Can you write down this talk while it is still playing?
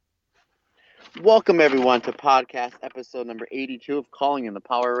Welcome, everyone, to podcast episode number 82 of Calling in the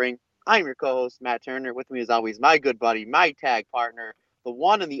Power Ring. I'm your co host, Matt Turner. With me, as always, my good buddy, my tag partner, the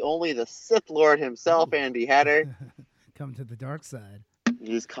one and the only, the Sith Lord himself, Ooh. Andy Hatter. Come to the dark side.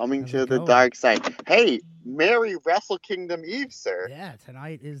 He's coming How's to it the going? dark side. Hey, Merry Wrestle Kingdom Eve, sir. Yeah,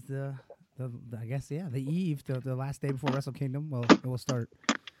 tonight is the I guess the eve, the last day before Wrestle Kingdom. Well, it will start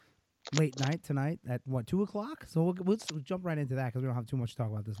late night tonight at what 2 o'clock. So we'll jump right into that because we don't have too much to talk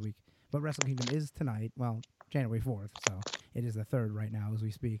about this week. But Wrestle Kingdom is tonight. Well, January 4th. So it is the third right now as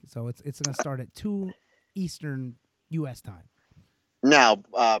we speak. So it's gonna start at 2 Eastern U.S. time. Now,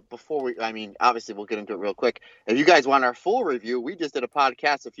 before obviously we'll get into it real quick. If you guys want our full review, we just did a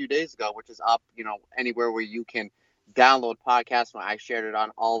podcast a few days ago, which is up, anywhere where you can download podcasts. I shared it on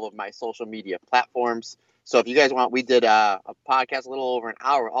all of my social media platforms. So if you guys want, we did a podcast a little over an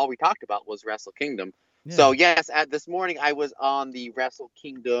hour. All we talked about was Wrestle Kingdom. So Yeah. yes, at this morning I was on the Wrestle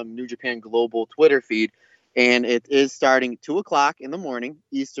Kingdom New Japan Global Twitter feed, and it is starting 2 o'clock in the morning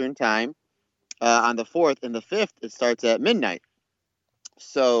Eastern time on the 4th, and the 5th it starts at midnight.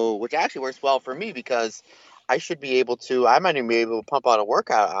 So, which actually works well for me because I might even be able to pump out a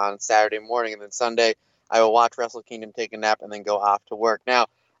workout on Saturday morning, and then Sunday I will watch Wrestle Kingdom, take a nap, and then go off to work. Now,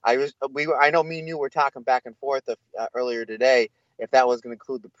 I know me and you were talking back and forth earlier today if that was going to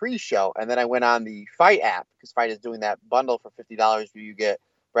include the pre-show, and then I went on the Fight app because Fight is doing that bundle for $50 where you get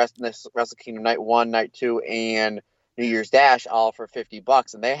Wrestle Kingdom Night 1, Night 2, and New Year's Dash all for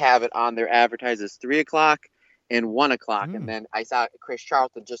 $50, and they have it on their advertisers 3 o'clock and 1 o'clock. And Mm. then I saw Chris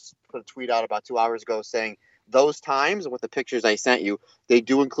Charlton just put a tweet out about 2 hours ago saying those times with the pictures I sent you, they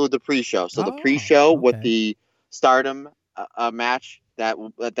do include the pre-show. So the Oh. pre-show with Okay. the Stardom match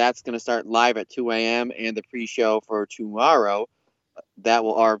that's going to start live at 2 a.m. and the pre-show for tomorrow that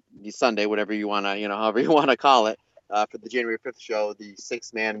will or Sunday, whatever you want to, however you want to call it. For the January 5th show, the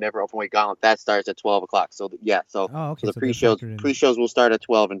 6-man never open weight gauntlet that starts at 12 o'clock. So Oh, so okay. the So they're pre-shows factored in. pre-shows will start at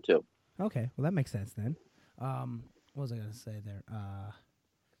 12 and 2. Okay. Well, that makes sense then. What was I gonna say there?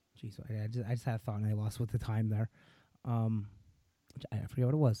 Geez, I just had a thought and I lost with the time there. Um, I forget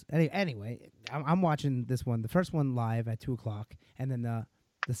what it was. Anyway, I'm watching this one, the first one live at 2 o'clock, and then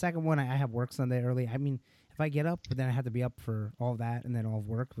the second one I have work Sunday early. I mean, if I get up, but then I have to be up for all that and then all of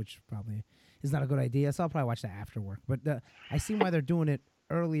work, which probably is not a good idea. So I'll probably watch that after work. But I see why they're doing it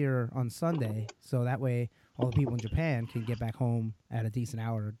earlier on Sunday, so that way all the people in Japan can get back home at a decent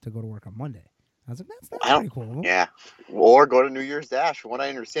hour to go to work on Monday. I was like, that's I don't. pretty cool. Yeah, or go to New Year's Dash. From what I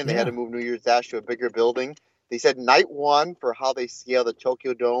understand, they had to Yeah. move New Year's Dash to a bigger building. They said night one for how they scale the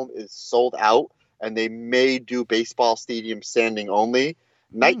Tokyo Dome is sold out, and they may do baseball stadium standing only.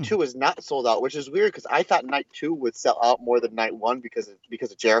 Night Hmm. two is not sold out, which is weird because I thought night two would sell out more than night one because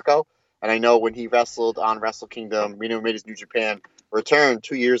of Jericho. And I know when he wrestled on Wrestle Kingdom, made his New Japan return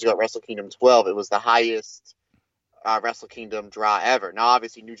 2 years ago at Wrestle Kingdom 12, it was the highest Wrestle Kingdom draw ever. Now,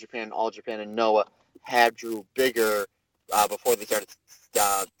 obviously, New Japan, All Japan, and Noah had drew bigger before they started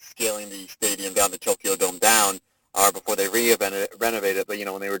scaling the stadium down, the Tokyo Dome down, or before they renovated it. But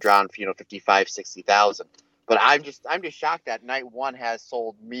when they were drawing, 55, 60,000. But I'm just shocked that night one has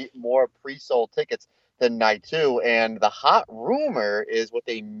sold more pre-sold tickets than night two. And the hot rumor is what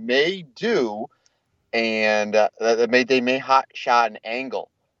they may do, and they may hot shot an angle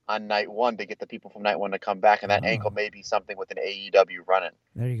on night one to get the people from night one to come back, and that angle Oh, may be something with an AEW running.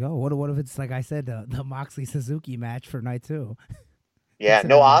 there you go. What if it's like I said, the Moxley Suzuki match for night two? Yeah,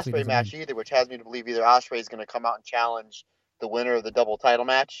 no Considering Moxley Osprey doesn't win. match either, which has me to believe either Osprey is going to come out and challenge the winner of the double title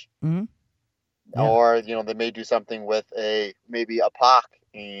match, Hmm. Yeah. or they may do something with maybe a Pac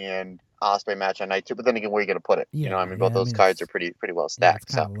and Osprey match on night two. But then again, where are you going to put it? Yeah. Both Yeah. I those mean, cards are pretty well it's stacked.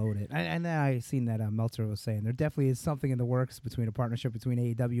 kind So of loaded. And then I seen that Meltzer was saying there definitely is something in the works between a partnership between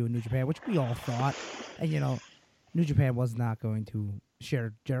AEW and New Japan, which we all thought. And New Japan was not going to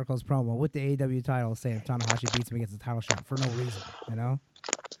share Jericho's promo with the AEW title, saying if Tanahashi beats him, he gets a title shot for no reason.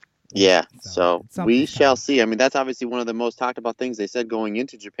 yeah, So so we something's shall coming. see. I mean, that's obviously one of the most talked about things they said going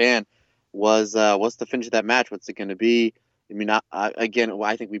into Japan was what's the finish of that match? What's it going to be? I mean, again,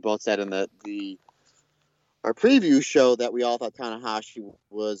 I think we both said in the our preview show that we all thought Tanahashi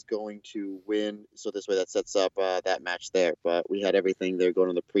was going to win. So this way, that sets up that match there. But we had everything there going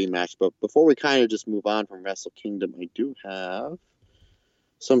on the pre-match. But before we kind of just move on from Wrestle Kingdom, I do have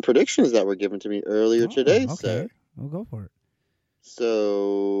some predictions that were given to me earlier Oh, today, sir. okay. We'll go for it.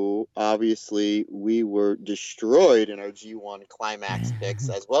 So obviously we were destroyed in our G1 climax picks,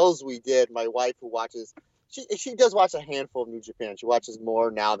 as well as we did. My wife, who watches, she does watch a handful of New Japan. She watches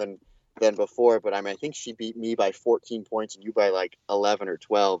more now than before, but I think she beat me by 14 points and you by like 11 or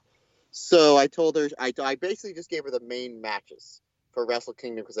 12. So I told her, I basically just gave her the main matches. for Wrestle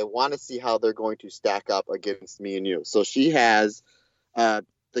Kingdom because I want to see how they're going to stack up against me and you. So she has the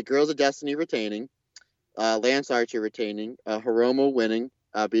Girls of Destiny retaining, Lance Archer retaining, Hiromu winning,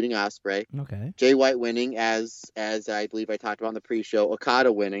 beating Ospreay, Okay. Jay White winning, as I believe I talked about in the pre-show,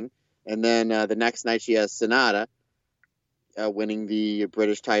 Okada winning, and then the next night she has Sonata winning the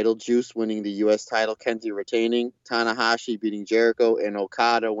British title, Juice winning the U.S. title, Kenzie retaining, Tanahashi beating Jericho, and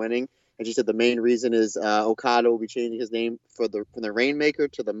Okada winning. And she said the main reason is Okada will be changing his name from the Rainmaker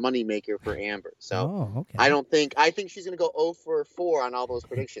to the Moneymaker for Amber. So okay. I think she's gonna go 0 for 4 on all those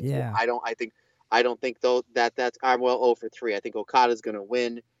predictions. Yeah. I don't think though that's I'm 0 for 3. I think Okada's gonna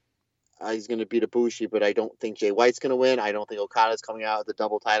win. He's going to beat Ibushi, but I don't think Jay White's going to win. I don't think Okada's coming out with the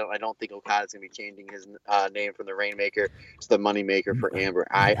double title. I don't think Okada's going to be changing his name from the Rainmaker to the Moneymaker for Amber.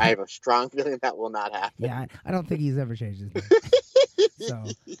 I have a strong feeling that will not happen. Yeah, I don't think he's ever changed his name. So,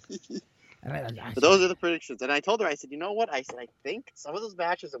 but those are the predictions. And I told her, I said, you know what? I said, I think some of those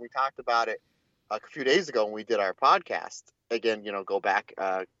matches, and we talked about it a few days ago when we did our podcast. Again, go back,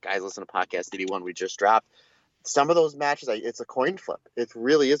 guys, listen to Podcast 81 we just dropped. Some of those matches, it's a coin flip. It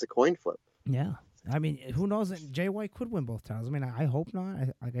really is a coin flip. Yeah. I mean, who knows? Jay White could win both titles. I mean, I hope not.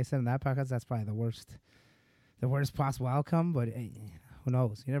 Like I said in that podcast, that's probably the worst possible outcome. But hey, who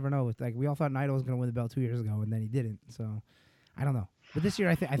knows? You never know. Like we all thought Naito was going to win the belt 2 years ago, and then he didn't. So I don't know. But this year,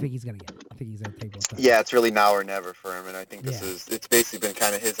 I think he's going to get it. I think he's going to take both titles. Yeah, it's really now or never for him, and I think it's basically been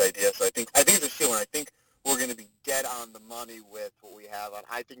kind of his idea. So I think it's a shoe, and I think we're going to be dead on the money with what we have.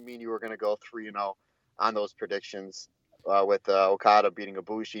 I think me and you are going to go 3-0. On those predictions, with Okada beating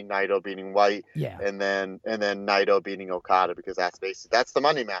Ibushi, Naito beating White, and then Naito beating Okada, because that's the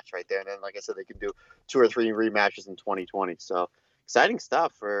money match right there. And then, like I said, they can do 2 or 3 rematches in 2020. So exciting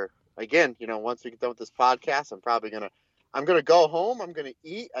stuff. For again, once we get done with this podcast, I'm gonna go home. I'm gonna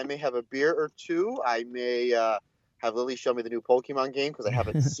eat. I may have a beer or two. I may have Lily show me the new Pokemon game because I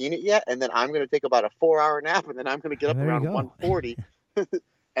haven't seen it yet, and then I'm gonna take about a 4-hour nap, and then I'm gonna get up around 1:40.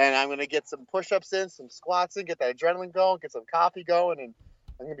 And I'm going to get some push-ups in, some squats in, get that adrenaline going, get some coffee going, and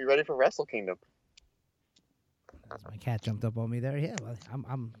I'm going to be ready for Wrestle Kingdom. My cat jumped up on me there. Yeah, well,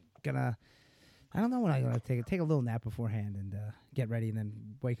 I'm going to, I don't know when I'm going to take a little nap beforehand and get ready and then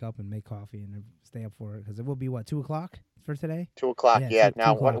wake up and make coffee and stay up for it. Because it will be, 2 o'clock for today? 2 o'clock, yeah.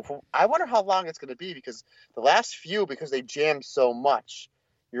 Now, I wonder how long it's going to be because the last few, because they jammed so much,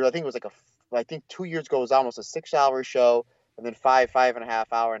 I think it was I think 2 years ago it was almost a 6-hour show. And then 5.5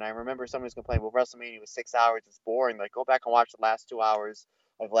 hour. And I remember somebody's complaining, well, WrestleMania was 6 hours. It's boring. Like, go back and watch the last 2 hours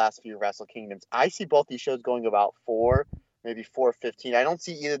of the last few Wrestle Kingdoms. I see both these shows going about 4, maybe 4:15. I don't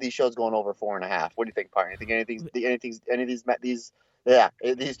see either of these shows going over 4.5. What do you think, partner? You think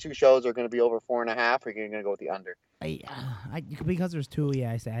these 2 shows are going to be over 4.5, or are you going to go with the under? Because there's 2,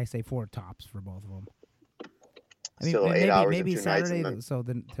 I say 4 tops for both of them. I mean, so 8 hours maybe Saturday, then... so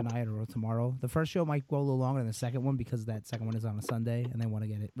then tonight or tomorrow. The first show might go a little longer than the second one because that second one is on a Sunday, and they want to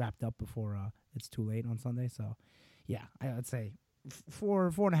get it wrapped up before it's too late on Sunday. So, yeah, I would say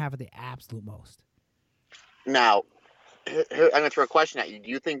 4.5 at the absolute most. Now, I'm going to throw a question at you. Do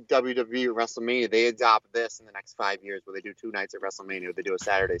you think WWE or WrestleMania, they adopt this in the next 5 years where they do 2 nights at WrestleMania, or they do a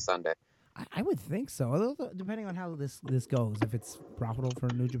Saturday, Sunday? I would think so. Although, depending on how this goes, if it's profitable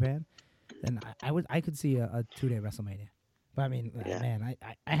for New Japan, then I could see a 2-day WrestleMania. But I mean, man,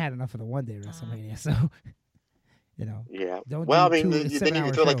 I had enough of the 1-day WrestleMania, so Yeah. Don't well, I do mean, then you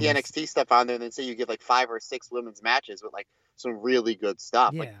can throw like the shows. NXT stuff on there, and then say you give like 5 or 6 women's matches with like some really good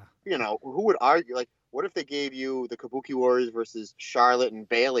stuff. Yeah. Like, who would argue? Like, what if they gave you the Kabuki Warriors versus Charlotte and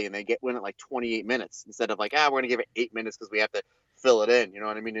Bayley, and they win at like 28 minutes instead of like, we're gonna give it 8 minutes because we have to fill it in. You know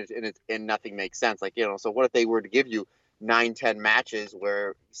what I mean? And nothing makes sense. Like, so what if they were to give you 9-10 matches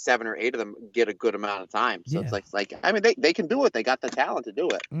where 7 or 8 of them get a good amount of time? So it's like I mean, they can do it. They got the talent to do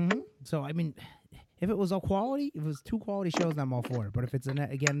it. Mm-hmm. So I mean, if it was if it was 2 quality shows, I'm all for it. But if it's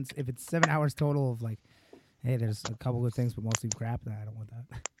if it's 7 hours total of like, hey, there's a couple good things, but mostly crap, then I don't want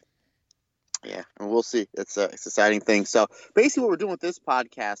that. Yeah, and we'll see. It's an exciting thing. So basically, what we're doing with this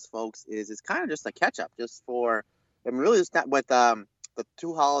podcast, folks, is it's kind of just a catch up, just for. I mean, really, it's not with the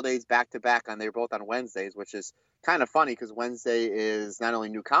 2 holidays back to back they're both on Wednesdays, which is kind of funny because Wednesday is not only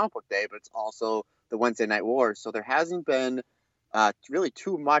New Comic Book Day, but it's also the Wednesday Night Wars. So there hasn't been really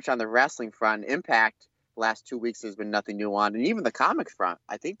too much on the wrestling front. Impact the last 2 weeks there's been nothing new on, and even the comics front.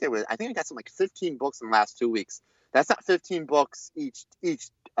 I think I got something like 15 books in the last 2 weeks. That's not 15 books each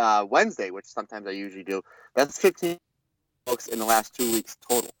Wednesday, which sometimes I usually do. That's 15 books in the last 2 weeks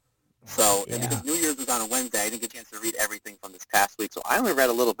total. So and because New Year's was on a Wednesday, I didn't get a chance to read everything from this past week. So I only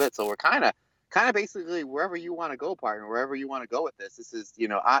read a little bit. So we're kind of basically wherever you want to go, partner, wherever you want to go with this. This is, you're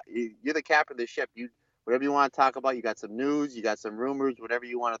the captain of the ship. whatever you want to talk about. You got some news, you got some rumors, whatever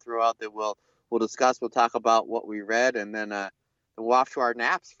you want to throw out there. We'll discuss. We'll talk about what we read, and then we'll off to our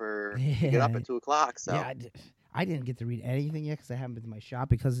naps to get up Yeah, at 2 o'clock. So yeah. I didn't get to read anything yet because I haven't been to my shop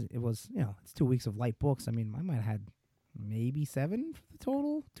because it was, it's 2 weeks of light books. I mean, I might have had maybe 7 for the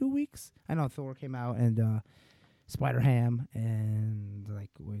total 2 weeks. I know Thor came out and Spider Ham and I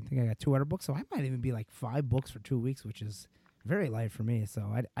think I got 2 other books, so I might even be like 5 books for 2 weeks, which is very light for me. So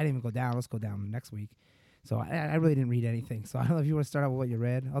I didn't even go down. Let's go down next week. So I really didn't read anything. So I don't know if you want to start out with what you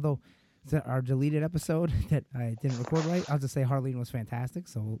read. Although our deleted episode that I didn't record right, I'll just say Harleen was fantastic.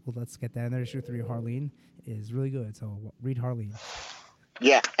 So let's get that in there. Issue 3 of Harleen is really good. So read Harleen.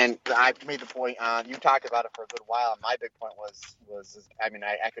 Yeah, and I made the point. You talked about it for a good while. And my big point was I mean,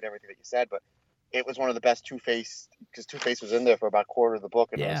 I echoed everything that you said, but it was one of the best Two-Face, because Two-Face was in there for about a quarter of the book,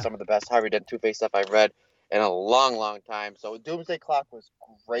 and it was some of the best Harvey Dent Two-Face stuff I've read in a long, long time. So Doomsday Clock was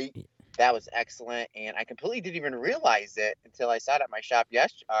great. That was excellent, and I completely didn't even realize it until I saw it at my shop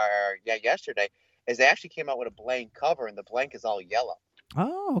yesterday, is they actually came out with a blank cover, and the blank is all yellow.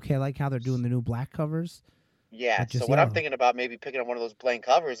 Oh, okay. Like how they're doing the new black covers. Yeah, so what I'm thinking about maybe picking up one of those blank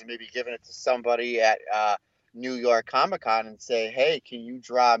covers and maybe giving it to somebody at New York Comic Con and say, hey, can you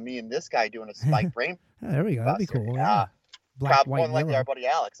draw me and this guy doing a Spike Brain? There we go. That'd be cool. Yeah. Black, white, and like our buddy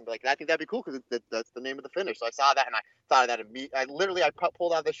Alex, and be like, I think that'd be cool because that's the name of the finish. So I saw that and I thought of that immediately. I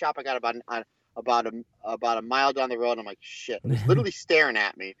pulled out of the shop. I got about a mile down the road. And I'm like, shit. It was literally staring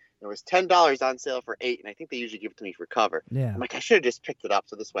at me. It was $10 on sale for $8, and I think they usually give it to me for cover. Yeah. I'm like, I should have just picked it up,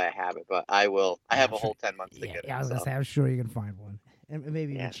 so this way I have it. But I will. I have a whole 10 months to get it. Yeah, I was gonna say, I'm sure you can find one, and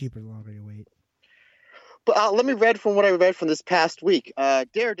maybe even cheaper the longer you wait. But let me read from what I read from this past week.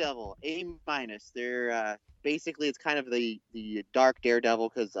 Daredevil, A-. They're basically, it's kind of the dark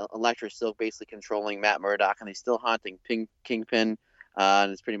Daredevil because Elektra's still basically controlling Matt Murdock, and he's still haunting Kingpin,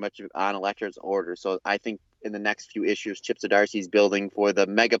 and it's pretty much on Elektra's order. So I think in the next few issues, Chip Zdarsky's building for the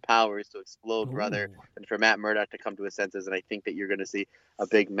mega powers to explode, rather than for Matt Murdock to come to his senses. And I think that you're going to see a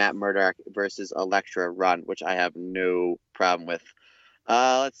big Matt Murdock versus Elektra run, which I have no problem with.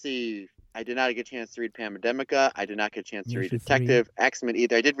 Let's see. I did not get a chance to read Pandemica. I did not get a chance to read Detective X-Men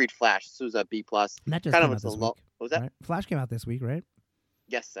either. I did read Flash. This was a B+. That just came out this week. What was that? Right? Flash came out this week, right?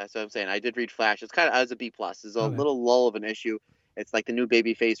 Yes, that's what I'm saying. I did read Flash. It's a B+. It's a little lull of an issue. It's like the new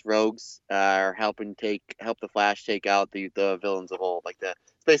babyface rogues are helping help the Flash take out the villains of old.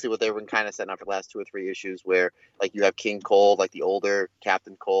 It's basically what they've been kind of setting up for the last 2 or 3 issues, where like you have King Cold, like the older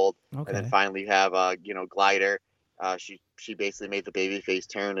Captain Cold, and then finally you have Glider. She basically made the babyface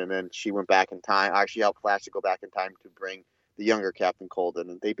turn, and then she went back in time. She helped Flash to go back in time to bring the younger Captain Cold in,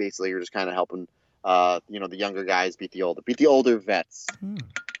 and they basically are just kind of helping, the younger guys beat the older vets.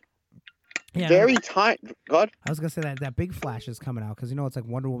 Yeah, Go ahead. I was gonna say that big Flash is coming out because it's like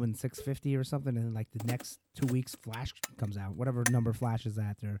Wonder Woman 650 or something, and then like the next 2 weeks Flash comes out. Whatever number Flash is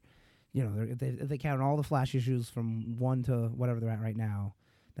at, if they count all the Flash issues from 1 to whatever they're at right now,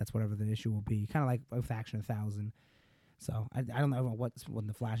 that's whatever the issue will be. Kind of like with Action 1000. So I don't know when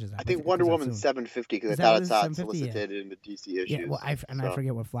the Flash is out. I think Wonder Woman's 750 because I thought it's how it's solicited in the DC issues. Yeah, well, I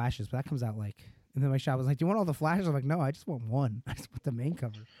forget what Flash is, but that comes out like. And then my shop was like, "Do you want all the Flashes?" I'm like, "No, I just want one. I just want the main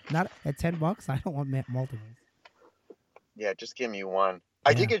cover. Not at $10. I don't want multiples." Yeah, just give me one.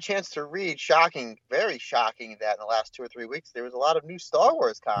 I did get a chance to read. Very shocking that in the last 2 or 3 weeks there was a lot of new Star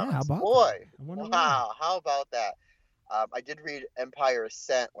Wars comics. Yeah, how about Boy, wow, how about that? I did read Empire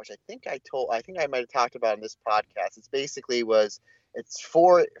Ascent, which I think I might have talked about in this podcast. It's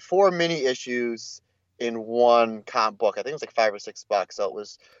 4 mini issues in one comic book. I think it was like $5 or $6. So it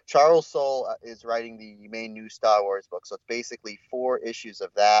was Charles Soule is writing the main new Star Wars book. So it's basically 4 issues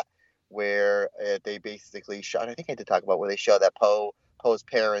of that where they basically showed. I think I did talk about where they show that Poe's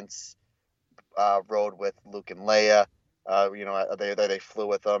parents rode with Luke and Leia. They flew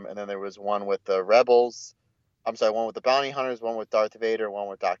with them, and then there was one with the Rebels. I'm sorry, one with the Bounty Hunters, one with Darth Vader, one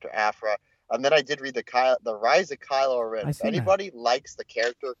with Dr. Aphra. And then I did read the Rise of Kylo Ren. If anybody likes the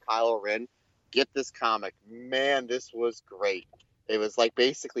character Kylo Ren, get this comic. Man, this was great. It was like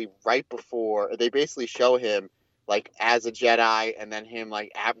basically right before they basically show him like as a Jedi, and then him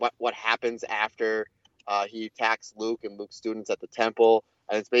like at what happens after he attacks Luke and Luke's students at the temple,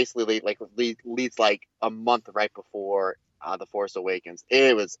 and it's basically leads like a month right before The Force Awakens.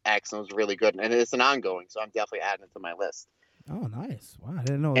 It was excellent. It was really good, and it's an ongoing, so I'm definitely adding it to my list. Oh, nice! Wow, I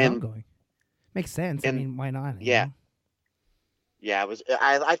didn't know it was ongoing. Makes sense. I mean, why not? Yeah. Yeah, it was.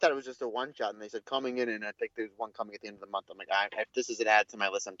 I thought it was just a one shot, and they said coming in, and I think there's one coming at the end of the month. I'm like, if this is an add to my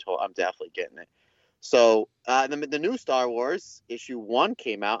list, I'm definitely getting it. So the new Star Wars issue 1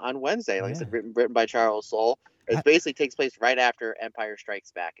 came out on Wednesday. Like I said, written by Charles Soule. It basically takes place right after Empire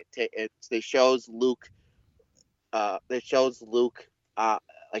Strikes Back. It shows Luke. It shows Luke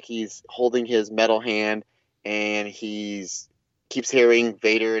like he's holding his metal hand, and he's keeps hearing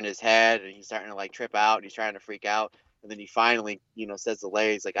Vader in his head, and he's starting to like trip out, and he's trying to freak out. And then he finally, says to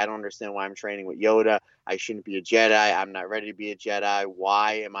Leia, he's like, I don't understand why I'm training with Yoda. I shouldn't be a Jedi. I'm not ready to be a Jedi.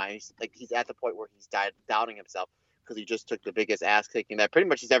 Why am I? He's at the point where he's doubting himself because he just took the biggest ass kicking that pretty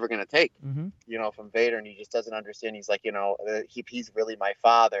much he's ever going to take, from Vader. And he just doesn't understand. He's like, he's really my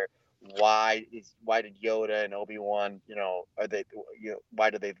father. Why did Yoda and Obi-Wan, why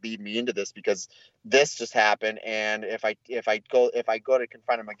did they lead me into this? Because this just happened. And if I go to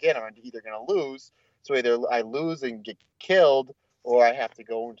confront him again, I'm either going to lose. So either I lose and get killed, or I have to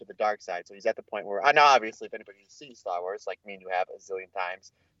go into the dark side. So he's at the point where, I know obviously if anybody's seen Star Wars, like me and you have a zillion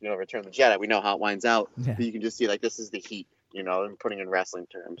times, Return of the Jedi, we know how it winds out. Yeah. But you can just see like this is the heat, and putting in wrestling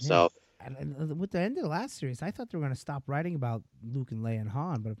terms. Yeah. So. And with the end of the last series, I thought they were going to stop writing about Luke and Leia and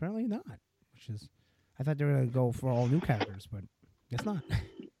Han, but apparently not. I thought they were going to go for all new characters, but guess not.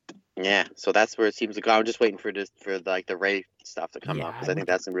 Yeah, so that's where it seems to go. I'm just waiting for the Rey stuff to come up because I think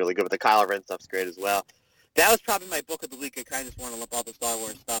that's really good. But the Kylo Ren stuff's great as well. That was probably my book of the week. I kind of just want to lump all the Star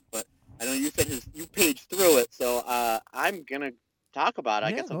Wars stuff, but I know you said you paged through it, so I'm gonna talk about it.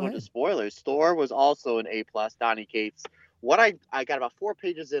 I guess I'm going to spoilers. Thor was also an A+. Donny Cates. What I got about 4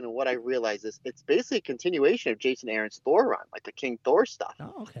 pages in, and what I realized is it's basically a continuation of Jason Aaron's Thor run, like the King Thor stuff.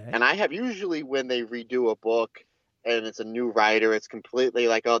 Oh, okay. And I have usually when they redo a book and it's a new writer, it's completely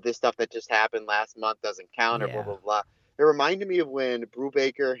like, oh, this stuff that just happened last month doesn't count, or blah, blah, blah. It reminded me of when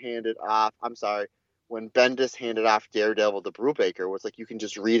when Bendis handed off Daredevil to Brubaker, where it's like you can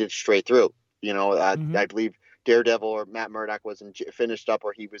just read it straight through. I believe Daredevil or Matt Murdock was finished up,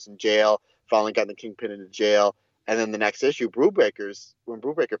 or he was in jail, finally got the Kingpin into jail. And then the next issue, when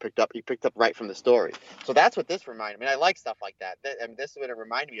Brubaker picked up, he picked up right from the story. So that's what this reminded me. I like stuff like that. This is what it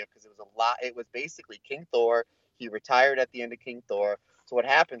reminded me of because it was a lot. It was basically King Thor. He retired at the end of King Thor. So what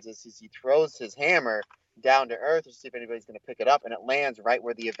happens is he throws his hammer down to Earth to see if anybody's going to pick it up, and it lands right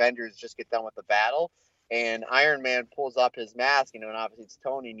where the Avengers just get done with the battle. And Iron Man pulls up his mask, and obviously it's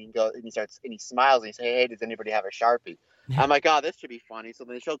Tony, and he smiles and he says, "Hey, does anybody have a Sharpie?" I'm like, oh, this should be funny. So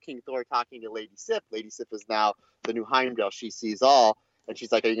then they show King Thor talking to Lady Sif. Lady Sif is now the new Heimdall. She sees all. And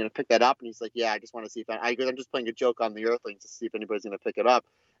she's like, are you going to pick that up? And he's like, yeah, I just want to see if I'm just playing a joke on the Earthlings to see if anybody's going to pick it up.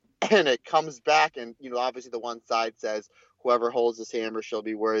 And it comes back, and, obviously the one side says, whoever holds this hammer shall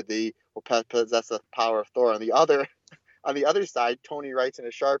be worthy, will possess the power of Thor. On the other side, Tony writes in a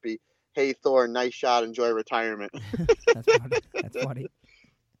Sharpie, hey, Thor, nice shot. Enjoy retirement. That's funny.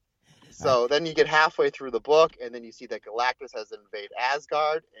 So then you get halfway through the book, and then you see that Galactus has invaded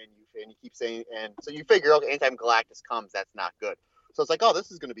Asgard, and you keep saying, and so you figure, okay, anytime Galactus comes, that's not good. So it's like, oh,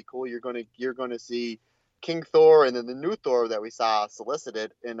 this is going to be cool. You're going to see King Thor, and then the new Thor that we saw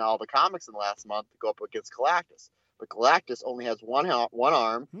solicited in all the comics in the last month to go up against Galactus. But Galactus only has one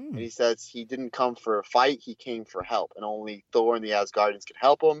arm, and he says he didn't come for a fight; he came for help, and only Thor and the Asgardians can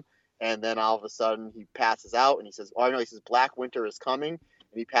help him. And then all of a sudden, he passes out, and he says, Black Winter is coming.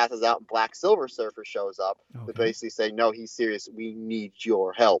 And he passes out, and Black Silver Surfer shows up to basically say, no, he's serious. We need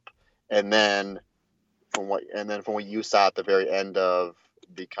your help. And then from what you saw at the very end of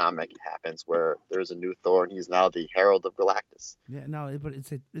the comic, it happens where there's a new Thor, and he's now the Herald of Galactus. Yeah, no, but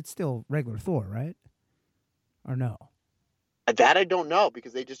it's still regular Thor, right? Or no? That I don't know,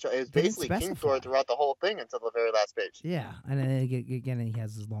 because it's basically King Thor throughout the whole thing until the very last page. Yeah, and then again, he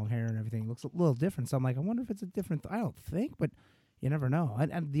has his long hair and everything. It looks a little different. So I'm like, I wonder if it's a different. I don't think, but you never know.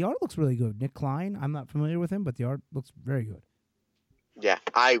 And the art looks really good. Nick Klein, I'm not familiar with him, but the art looks very good. Yeah,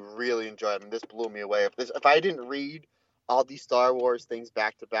 I really enjoyed it. This blew me away. If I didn't read all these Star Wars things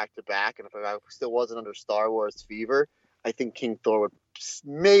back to back to back, and if I still wasn't under Star Wars fever, I think King Thor would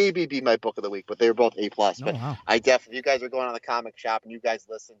maybe be my book of the week. But they were both A+. But wow. I definitely, you guys are going on the comic shop and you guys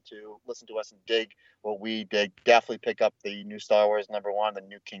listen to us and dig what we dig. Definitely pick up the new Star Wars #1, the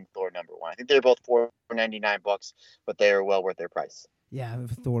new King Thor #1. I think they're both $4.99 books, but they are well worth their price. Yeah,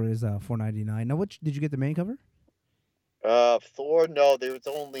 Thor is $4.99. Now, did you get the main cover? Thor, no, there was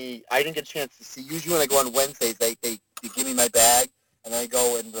only, I didn't get a chance to see. Usually when I go on Wednesdays, they give me my bag, and I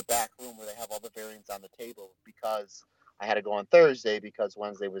go in the back room where they have all the variants on the table, because I had to go on Thursday because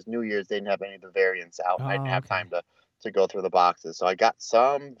Wednesday was New Year's. They didn't have any of the variants out. I didn't have time to go through the boxes. So I got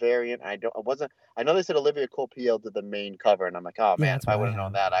some variant. I know they said Olivia Copiel did the main cover, and I'm like, oh man, if I would have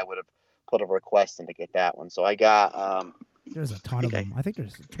known that, I would have put a request in to get that one. So I got there's a ton of them. I think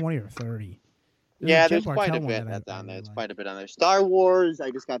there's 20 or 30. There's quite a bit that's on there. It's quite a bit on there. Star Wars,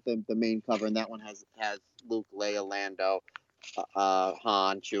 I just got the main cover, and that one has Luke, Leia, Lando.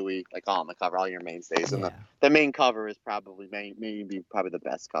 Han, Chewie, like all on the cover, all your mainstays, and Yeah. the main cover is probably maybe probably the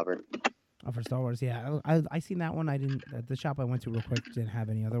best cover. Oh, for Star Wars, yeah. I seen that one. I didn't. The shop I went to real quick didn't have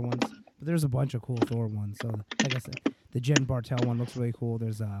any other ones, but there's a bunch of cool Thor ones. So, like I said, the Jen Bartel one looks really cool.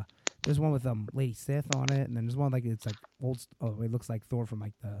 There's one with Lady Sith on it, and then there's one like it's like old. Oh, it looks like Thor from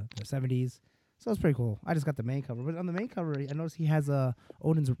like the 70s. So it's pretty cool. I just got the main cover, but on the main cover, I noticed he has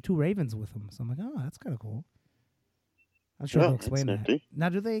Odin's two ravens with him. So I'm like, oh, that's kind of cool. I'm sure they'll explain that. Nifty. Now,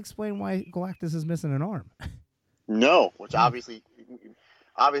 do they explain why Galactus is missing an arm? No, which Oh. obviously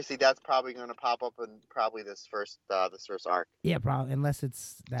that's probably going to pop up in probably this first arc. Yeah, probably unless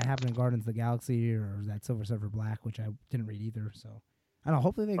it's that happened in Guardians of the Galaxy or that Silver Surfer Black, which I didn't read either. So I don't know.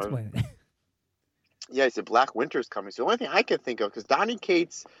 Hopefully they explain it. Yeah, he said Black Winter's coming. So the only thing I can think of, because Donny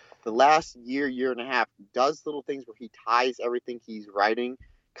Cates, the last year and a half, does little things where he ties everything he's writing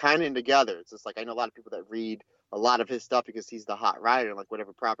kind of together. It's just like I know a lot of people that read a lot of his stuff because he's the hot writer, and like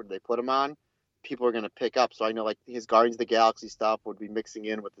whatever property they put him on, people are going to pick up. So I know like his Guardians of the Galaxy stuff would be mixing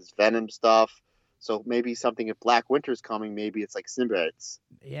in with his Venom stuff. So maybe something if Black Winter's coming, maybe it's like Symbiotes.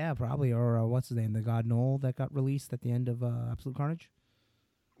 Yeah, probably. Or what's his name? The God Knoll that got released at the end of Absolute Carnage.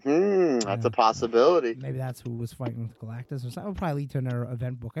 That's Yeah. a possibility. Maybe that's who was fighting with Galactus, or something. Would probably lead to another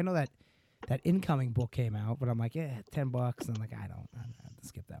event book. I know that incoming book came out, but I'm like, yeah, $10. And I'm like, I have to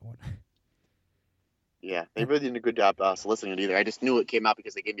skip that one. Yeah, they really did a good job soliciting it either. I just knew it came out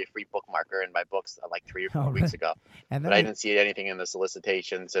because they gave me a free bookmarker in my books like 3 or 4 Oh, weeks really? ago. And then But I didn't see anything in the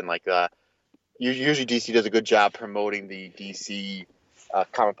solicitations, and like usually DC does a good job promoting the DC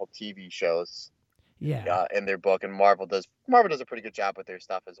comic book TV shows yeah, in their book, and Marvel does a pretty good job with their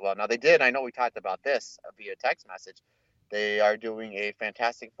stuff as well. Now they did. I know we talked about this via text message. They are doing a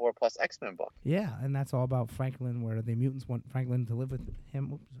Fantastic Four plus X-Men book. yeah, and that's all about Franklin, where the mutants want Franklin to live with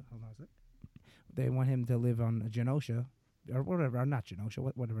him. Oops, hold on a sec. They want him to live on Genosha, or whatever, or not Genosha,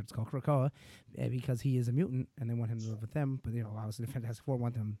 whatever it's called, Krakoa, because he is a mutant, and they want him to live with them. But obviously the Fantastic Four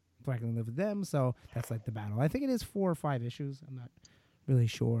want Franklin to live with them, so that's like the battle. I think it is 4 or 5 issues. I'm not really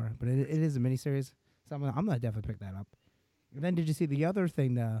sure, but it is a miniseries, so I'm gonna definitely pick that up. And then did you see the other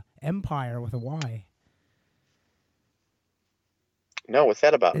thing, the Empire with a Y? No, what's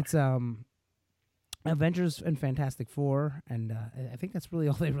that about? It's Avengers and Fantastic Four, and I think that's really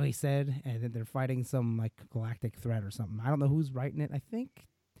all they really said. And then they're fighting some like galactic threat or something. I don't know who's writing it.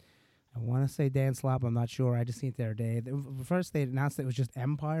 I want to say Dan Slott. I'm not sure. I just seen it the other day. First they announced it was just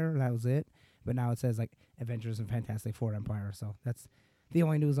Empire, and that was it. But now it says like Avengers and Fantastic Four Empire. So that's the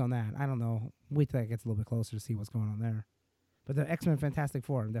only news on that. I don't know. Wait till that gets a little bit closer to see what's going on there. But the X-Men Fantastic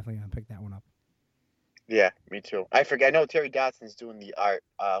Four, I'm definitely gonna pick that one up. Yeah, me too. I forget. I know Terry Dotson's doing the art.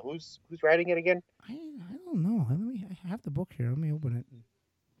 Who's writing it again? I don't know. I have the book here. Let me open it.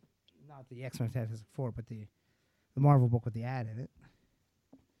 Not the X-Men Fantastic Four, but the Marvel book with the ad in it.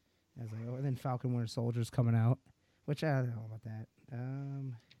 As and then Falcon Winter Soldier's coming out, which I don't know about that.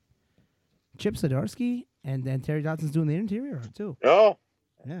 Chip Zdarsky and then Terry Dotson's doing the interior art too. Oh,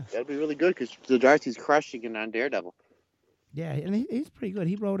 Yeah, that'd be really good because Darcy's crushing it on Daredevil. yeah, and he's pretty good.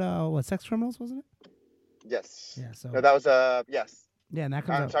 He wrote what, Sex Criminals, wasn't it? Yes. Yeah. So No, that was yes. yeah, and that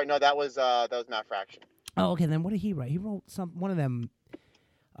comes I'm out. sorry. No, that was Matt Fraction. Oh, okay. Then what did he write? He wrote one of them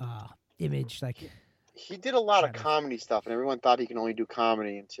image like. He did a lot of Titles. comedy stuff, and everyone thought he can only do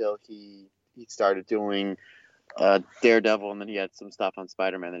comedy until he started doing Daredevil, and then he had some stuff on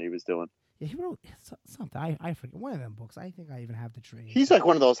Spider-Man that he was doing. Yeah, he wrote something. I forget one of them books. I think I even have the trade. He's like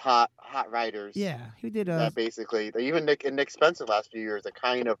one of those hot writers. Yeah, he did. That basically, even Nick Spencer last few years, are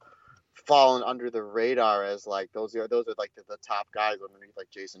kind of fallen under the radar as like those are like the top guys underneath like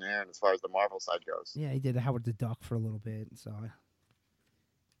Jason Aaron as far as the Marvel side goes. Yeah, he did Howard the Duck for a little bit. So,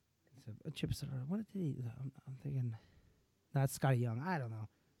 Chip what did he? I'm thinking, that's Scotty Young. I don't know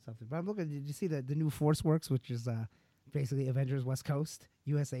something. But I'm looking. Did you see the new Force Works, which is basically Avengers West Coast,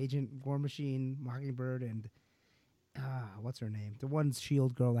 U.S. Agent, War Machine, Mockingbird, and what's her name? The one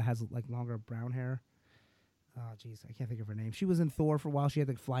Shield girl that has like longer brown hair. Oh, jeez, I can't think of her name. She was in Thor for a while. She had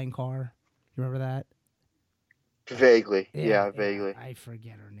the flying car. You remember that? Vaguely, yeah, vaguely. I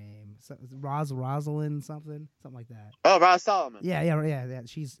forget her name. So, Rosalind something like that. Oh, Ross Solomon. Yeah.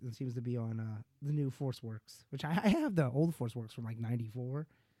 She seems to be on the new Force Works, which I have the old Force Works from like '94.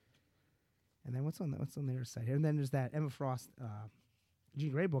 And then what's on the other side here? And then there's that Emma Frost,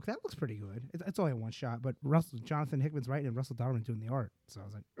 Jean Grey book. That looks pretty good. It's only a one shot, but Jonathan Hickman's writing and Russell Dauterman doing the art. So I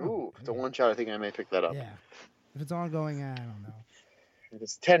was like, Ooh, it's a one shot. I think I may pick that up. yeah. If it's ongoing, I don't know. If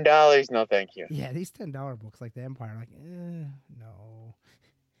it's $10, no, thank you. Yeah, these $10 books like the Empire, like, no.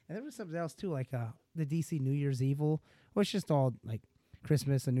 And there was something else too, like the DC New Year's Evil, which is just all like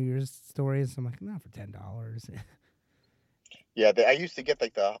Christmas and New Year's stories. So I'm like, not for $10. Yeah, I used to get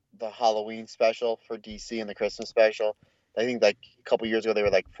like the Halloween special for DC and the Christmas special. I think like a couple years ago they were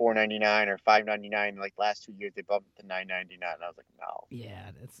like $4.99 or $5.99. Like last 2 years they bumped it to $9.99. And I was like, no.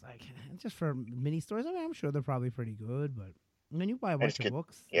 Yeah, it's like just for mini stores. I mean, I'm sure they're probably pretty good, but when you buy a I bunch just of get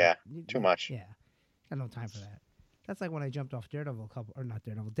books, like, yeah, too much. yeah, got no time for that. That's like when I jumped off Daredevil a couple, or not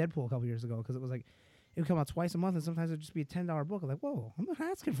Daredevil, Deadpool a couple years ago, because it was like it would come out twice a month, and sometimes it'd just be a $10 book. I'm like, whoa, I'm not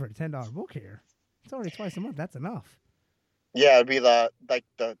asking for a $10 book here. It's already twice a month. That's enough. Yeah, it'd be the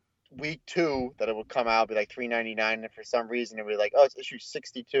week two that it would come out, be like $3.99, and for some reason it would be like, oh, it's issue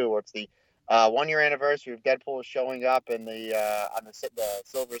 62, or it's the 1 year anniversary of Deadpool showing up in the on the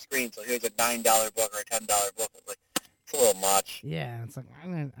silver screen. So here's a $9 book or a $10 book. It's like it's a little much. Yeah, it's like I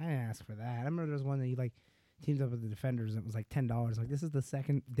didn't ask for that. I remember there was one that he like teamed up with the Defenders. And it was like $10. Like this is the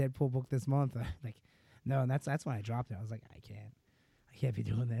second Deadpool book this month. Like no, and that's when I dropped it. I was like, I can't be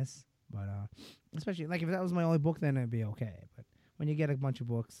doing this. But especially like if that was my only book, then it'd be okay. But when you get a bunch of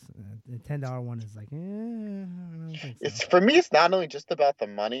books, the $10 one is like, I don't think so. It's for me. It's not only just about the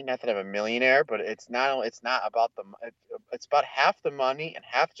money. Not that I'm a millionaire, but it's not. It's not about it's about half the money and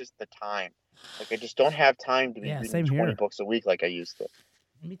half just the time. Like I just don't have time to be reading 20 books a week like I used to.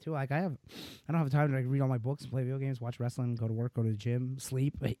 Me too. Like I don't have time to like, read all my books, play video games, watch wrestling, go to work, go to the gym,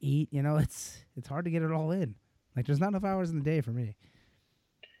 sleep, eat. You know, it's hard to get it all in. Like there's not enough hours in the day for me.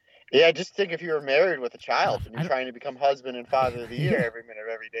 Yeah, just think if you were married with a child and you're trying to become husband and father of the year every minute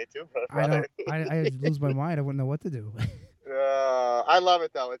of every day too. I lose my mind. I wouldn't know what to do. I love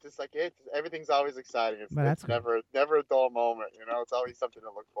it though. It's just like everything's always exciting. It's never a dull moment. You know, it's always something to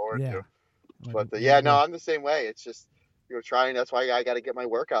look forward to. But no, I'm the same way. It's just trying. That's why I got to get my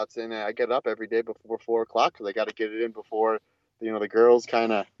workouts in. I get up every day before 4 o'clock because I got to get it in before the girls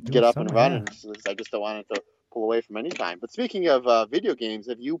kind of get up and run. And I just don't want it to pull away from any time. But speaking of video games,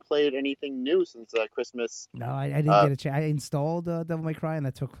 have you played anything new since Christmas? No, I didn't get a chance. I installed Devil May Cry, and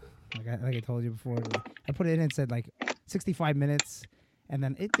that took like I told you before. I put it in and said like 65 minutes, and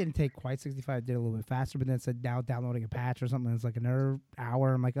then it didn't take quite 65. It did a little bit faster, but then it said now downloading a patch or something. It's like another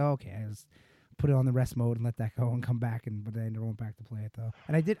hour. I'm like, oh, okay. I just put it on the rest mode and let that go and come back, but I never went back to play it though.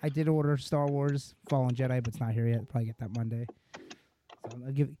 And I did order Star Wars Fallen Jedi, but it's not here yet. I'll probably get that Monday. So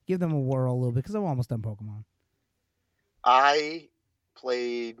I'll give them a whirl a little bit because I'm almost done Pokemon. I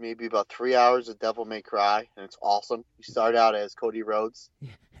played maybe about 3 hours of Devil May Cry, and it's awesome. You start out as Cody Rhodes,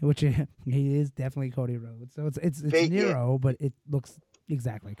 which he is definitely Cody Rhodes. So it's Nero, but it looks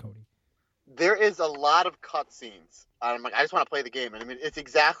exactly Cody. There is a lot of cutscenes. I'm like, I just want to play the game, and I mean, it's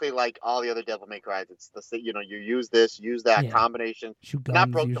exactly like all the other Devil May Cries. It's you use this, use that combination. Shoot guns,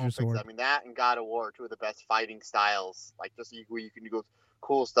 not broke, use don't your fix sword. it. I mean, that and God of War are two of the best fighting styles. Like just where you can do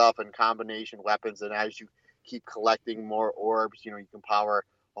cool stuff and combination weapons, and as you keep collecting more orbs, you can power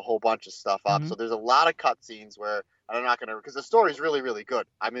a whole bunch of stuff up. Mm-hmm. So there's a lot of cutscenes where I'm not gonna, because the story is really, really good.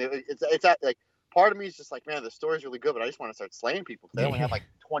 I mean, it's like part of me is just like, man, the story's really good, but I just want to start slaying people. They only have like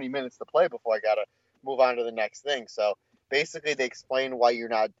 20 minutes to play before I gotta move on to the next thing. So basically, they explain why you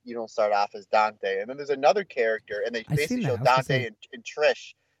don't start off as Dante, and then there's another character, and they basically show Dante and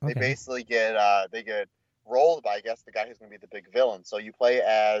Trish. Okay. They basically get rolled by, I guess, the guy who's gonna be the big villain. So you play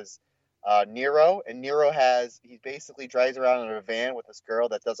as Nero, and Nero he basically drives around in a van with this girl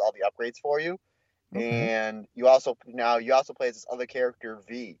that does all the upgrades for you. Okay. And you also play as this other character,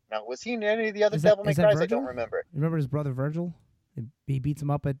 V. Now, was he in any of the other Devil May Cry? I don't remember. You remember his brother Virgil? He beats him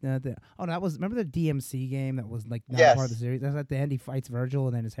up at remember the DMC game that was like not part of the series? That's at the end he fights Virgil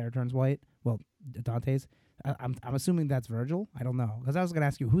and then his hair turns white. Well, Dante's. I'm assuming that's Virgil. I don't know, because I was gonna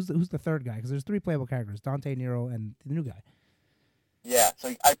ask you who's the third guy, because there's 3 playable characters: Dante, Nero, and the new guy. Yeah,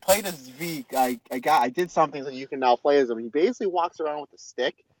 so I played as V. I did something so you can now play as him. He basically walks around with a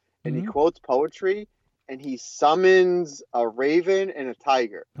stick and he quotes poetry, and he summons a raven and a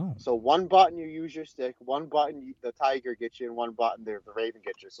tiger. Oh. So one button you use your stick, one button the tiger gets you, and one button the raven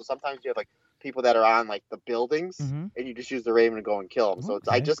gets you. So sometimes you have like people that are on like the buildings, and you just use the raven to go and kill them. So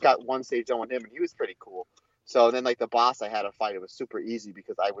I just got one stage done with him, and he was pretty cool. So then like the boss I had to fight, it was super easy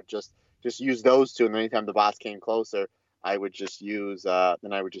because I would just use those two, and anytime the boss came closer, I would just use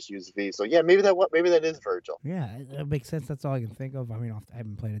V. So yeah, maybe that is Virgil. Yeah, it makes sense. That's all I can think of. I mean, I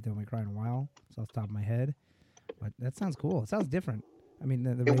haven't played a Devil May Cry in a while, so off the top of my head. But that sounds cool. It sounds different. I mean,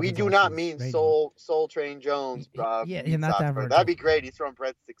 and we do not mean Soul Train Jones. Not that Virgil. That'd be great. He's throwing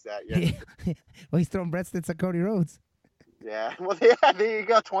breadsticks at you. Well, he's throwing breadsticks at Cody Rhodes. Yeah. Well, yeah. There you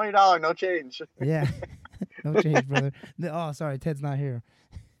go. $20, no change. Yeah. No change, brother. Oh, sorry, Ted's not here.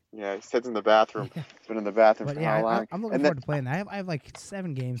 Yeah, he sits in the bathroom. He's been in the bathroom for how long? I'm looking forward to playing that. I have like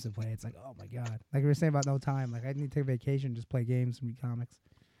 7 games to play. It's like, oh my god. Like we were saying about no time. Like I need to take a vacation, just play games and read comics.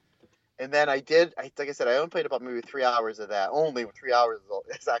 And then like I said, I only played about maybe 3 hours of that. Only 3 hours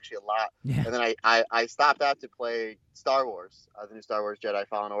is actually a lot. Yeah. And then I stopped out to play Star Wars, the new Star Wars Jedi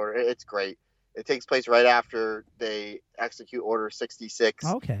Fallen Order. It's great. It takes place right after they execute Order 66.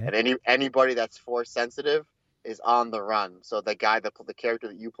 Okay. And anybody that's Force sensitive is on the run. So the character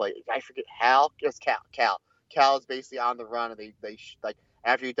that you play, I forget, Hal, just Cal. Cal is basically on the run, and they like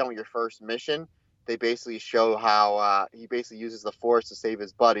after you're done with your first mission, they basically show how he basically uses the Force to save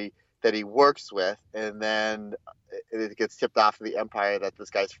his buddy that he works with, and then it gets tipped off to the Empire that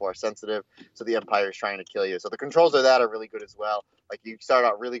this guy's Force sensitive, so the Empire is trying to kill you. So the controls of that are really good as well. Like you start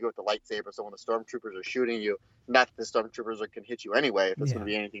out really good with the lightsaber, so when the stormtroopers are shooting you, not that the stormtroopers can hit you anyway, if it's going to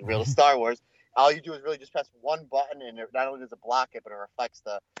be anything real Star Wars. All you do is really just press one button, and it not only does it block it, but it reflects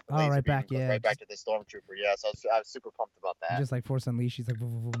the laser right beam back, right back to the stormtrooper. Yeah, so I was super pumped about that. Just like Force Unleashed, he's like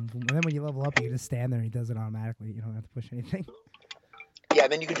boom, boom, boom, boom. And then when you level up, you can just stand there and he does it automatically. You don't have to push anything. Yeah,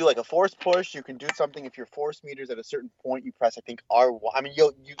 and then you can do like a force push. You can do something if your force meter's at a certain point. You press, I think, R1. I mean,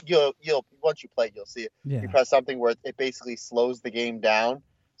 you'll once you play, you'll see it. Yeah. You press something where it basically slows the game down.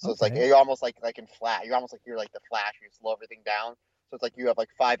 So it's like you're almost like in Flash. You're almost like you're like the Flash. You slow everything down. So it's like you have like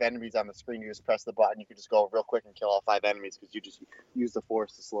 5 enemies on the screen. You just press the button. You can just go real quick and kill all 5 enemies because you just use the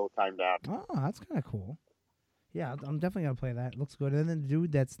force to slow time down. Oh, that's kind of cool. Yeah, I'm definitely gonna play that. It looks good. And then the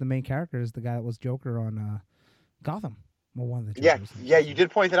dude that's the main character is the guy that was Joker on Gotham. Well, one of the Jokers. Yeah, you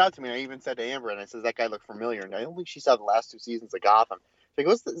did point it out to me. I even said to Amber, and I said that guy looked familiar. And I don't think she saw the last 2 seasons of Gotham. She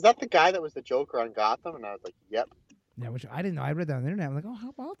goes, "Is that the guy that was the Joker on Gotham?" And I was like, "Yep." Yeah, which I didn't know. I read that on the internet. I'm like, "Oh, how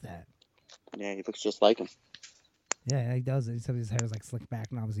about that?" Yeah, he looks just like him. Yeah, he does. Except his hair is like slicked back,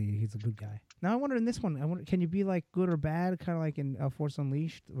 and obviously he's a good guy. Now I wonder in this one, can you be like good or bad, kind of like in Force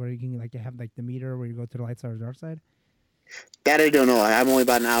Unleashed, where you can like have like the meter where you go to the light side or dark side? That I don't know. I'm only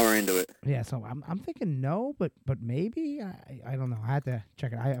about an hour into it. Yeah, so I'm thinking no, but maybe I don't know. I had to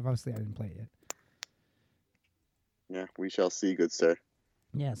check it. I didn't play it yet. Yeah, we shall see, good sir.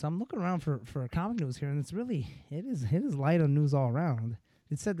 Yeah, so I'm looking around for comic news here, and it is light on news all around.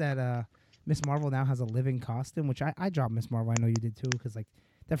 It said that Miss Marvel now has a living costume, which I dropped Miss Marvel. I know you did too, because like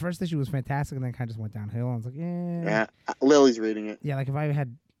that first issue was fantastic, and then kind of just went downhill. I was like, yeah. Yeah, Lily's reading it. Yeah, like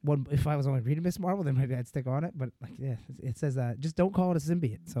if I was only reading Miss Marvel, then maybe I'd stick on it. But like, yeah, it says just don't call it a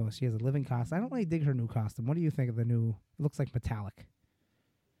symbiote. So she has a living costume. I don't really dig her new costume. What do you think of the new? It looks like metallic.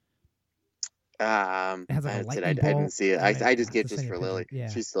 It has like I didn't see it. I just get just for Lily. Yeah.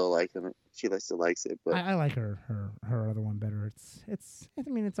 She's still liking it. She still likes it, but I like her other one better. It's I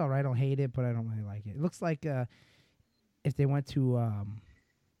mean it's all right. I don't hate it, but I don't really like it. It looks like if they went to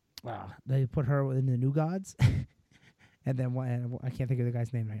they put her in the New Gods, and then I can't think of the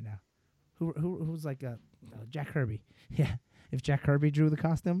guy's name right now. Who's like Jack Kirby? Yeah, if Jack Kirby drew the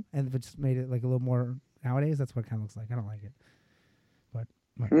costume and if it just made it like a little more nowadays, that's what it kind of looks like. I don't like it, but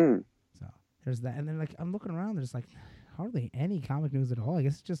so there's that. And then like I'm looking around, there's like hardly any comic news at all. I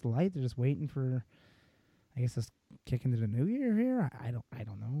guess it's just light. They're just waiting for, I guess, it's kick into the new year here. I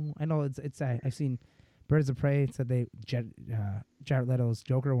don't know. I know it's I've seen Birds of Prey said Jared Leto's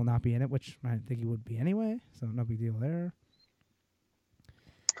Joker will not be in it, which I think he would be anyway. So no big deal there.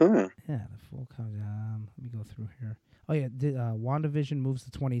 Huh. Yeah, the full countdown. Let me go through here. Oh yeah, WandaVision moves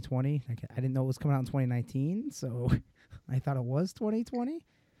to 2020. I didn't know it was coming out in 2019, so I thought it was 2020.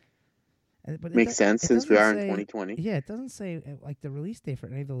 But makes sense since we are in 2020. Yeah, it doesn't say like the release date for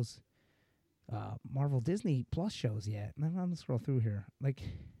any of those Marvel Disney Plus shows yet. And I'm gonna scroll through here. Like,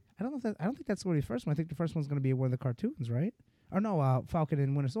 I don't think that's going to be the first one. I think the first one's going to be one of the cartoons, right? Or no, Falcon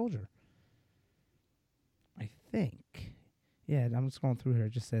and Winter Soldier. I think. Yeah, I'm scrolling through here.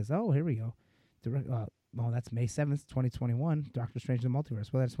 It just says, oh, here we go. That's May 7th, 2021. Doctor Strange in the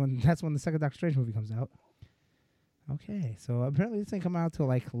Multiverse. Well, that's when the second Doctor Strange movie comes out. Okay, so apparently this ain't coming out till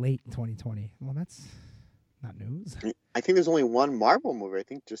like late 2020. Well, that's not news. I think there's only one Marvel movie. I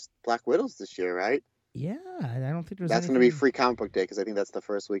think just Black Widow's this year, right? Yeah, I don't think there's. That's going to be free comic book day because I think that's the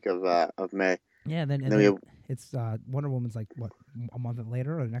first week of May. Yeah, then it's Wonder Woman's like what, a month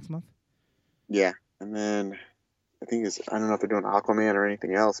later or the next month. Yeah, and then I think I don't know if they're doing Aquaman or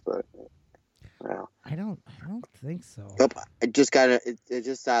anything else, but well, I don't think so. Nope. I just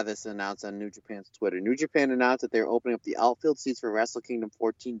saw this announced on New Japan's Twitter. New Japan announced that they're opening up the outfield seats for Wrestle Kingdom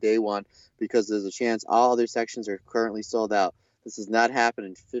 14 Day 1 because there's a chance all other sections are currently sold out. This has not happened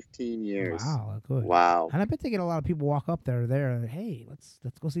in 15 years. Wow, good. Wow. And I bet they get a lot of people walk up there. Hey, let's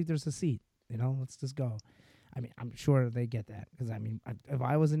go see if there's a seat. Let's just go. I mean, I'm sure they get that because I mean, if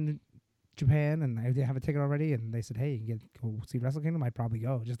I was in Japan and I didn't have a ticket already, and they said, "Hey, you can go see Wrestle Kingdom," I'd probably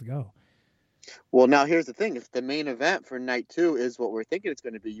go just to go. Well, now here's the thing: if the main event for night 2 is what we're thinking it's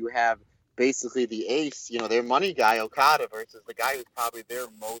going to be, you have basically the ace, their money guy Okada versus the guy who's probably their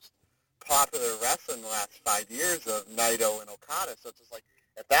most popular wrestling in the last 5 years of Naito and Okada. So it's just like,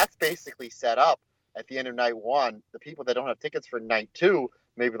 if that's basically set up at the end of night one, the people that don't have tickets for night two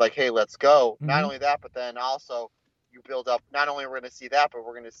maybe like, hey, let's go. Mm-hmm. Not only that, but then also you build up. Not only we're going to see that, but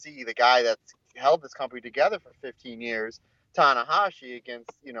we're going to see the guy that's held this company together for 15 years, Tanahashi,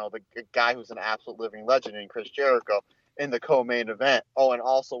 against the guy who's an absolute living legend in Chris Jericho in the co-main event. Oh, and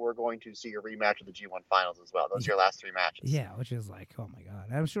also we're going to see a rematch of the G1 Finals as well. Those are your last three matches. Yeah, which is like, oh my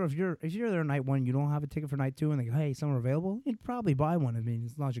god. I'm sure if you're there night one, you don't have a ticket for night two, and they go, hey, some are available, you'd probably buy one. I mean,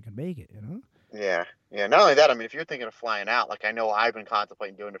 as long as you can make it, Yeah. Not only that, I mean, if you're thinking of flying out, like I know I've been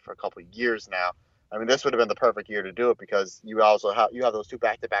contemplating doing it for a couple of years now. I mean, this would have been the perfect year to do it because you also have those two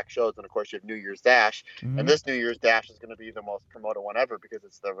back-to-back shows, and of course you have New Year's Dash, and this New Year's Dash is going to be the most promoted one ever because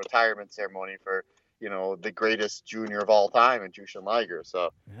it's the retirement ceremony for the greatest junior of all time in Jushin Liger.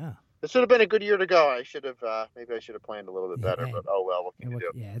 So yeah, this would have been a good year to go. I should have maybe I should have planned a little bit better, but oh well, what can you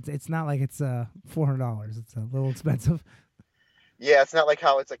do? Yeah, it's not like it's $400. It's a little expensive. Yeah, it's not like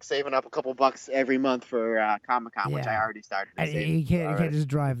how it's like saving up a couple bucks every month for Comic-Con, which I already started. You can't just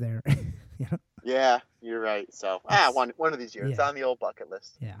drive there. Yeah, you're right. So one of these years, it's on the old bucket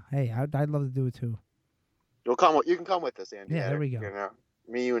list. Yeah. Hey, I'd love to do it too. You can come with us, Andy. Yeah, there we go.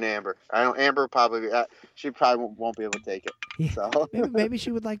 Me, you, and Amber. I know Amber she probably won't be able to take it. Yeah. So maybe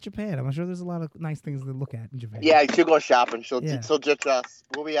she would like Japan. I'm sure there's a lot of nice things to look at in Japan. Yeah, she'll go shopping. She'll ditch us.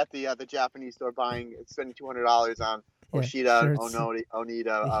 We'll be at the Japanese store spending $200 on Oshida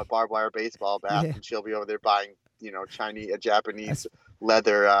Onita barbed wire baseball bat, and she'll be over there buying Japanese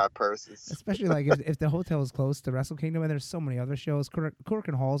leather purses. Especially like if the hotel is close to Wrestle Kingdom, and there's so many other shows.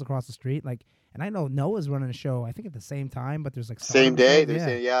 Korakuen Hall's across the street, and I know Noah's running a show. I think at the same time, but there's like same day.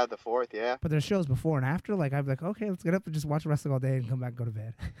 The 4th, yeah. But there's shows before and after. Like I'd be like, okay, let's get up and just watch wrestling all day and come back and go to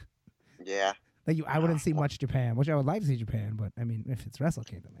bed. Yeah. I wouldn't see much Japan, which I would like to see Japan, but I mean, if it's Wrestle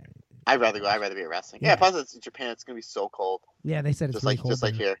Kingdom, I'd rather go. I'd rather be at wrestling. Yeah, plus it's Japan. It's gonna be so cold. Yeah, they said it's really cold. Just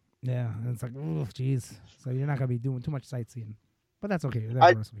like here. Yeah, and it's like, oh, jeez. So you're not gonna be doing too much sightseeing, but that's okay.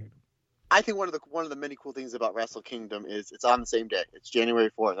 I think one of the many cool things about Wrestle Kingdom is it's on the same day. It's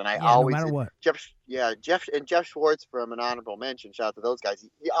January 4th, and no matter what. Jeff Schwartz from an honorable mention. Shout out to those guys.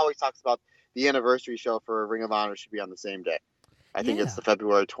 He always talks about the anniversary show for Ring of Honor should be on the same day. I think it's the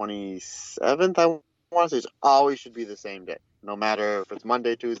February 27th. I want to say it always should be the same day, no matter if it's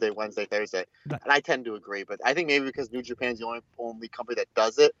Monday, Tuesday, Wednesday, Thursday. And I tend to agree, but I think maybe because New Japan's the only company that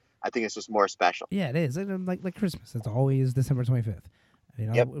does it, I think it's just more special. Yeah, it is. Like Christmas, it's always December 25th.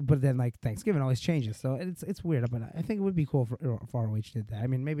 But then like Thanksgiving always changes, so it's weird. But I think it would be cool if ROH did that. I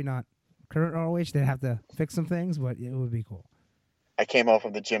mean, maybe not current ROH; they'd have to fix some things, but it would be cool. I came home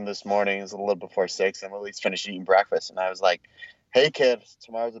from the gym this morning. It was a little before 6, and Lily's finished eating breakfast, and I was like, "Hey, kid,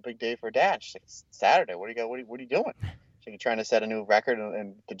 tomorrow's a big day for Dad." She's like, "It's Saturday. What are you doing?" She's like, "You trying to set a new record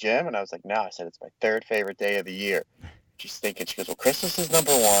in the gym?" And I was like, "No." I said, "It's my third favorite day of the year." She's thinking. She goes, "Well, Christmas is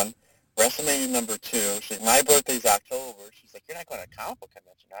number 1. WrestleMania number 2. She's like, my birthday's October. She's like, you're not going to comic book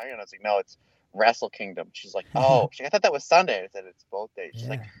convention, are you? And I was like, no, it's Wrestle Kingdom. She's like, oh. She's like, I thought that was Sunday. I said, it's both days. She's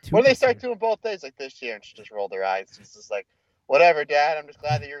like, when do they start doing both days like this year? And she just rolled her eyes. She's just like, whatever, Dad. I'm just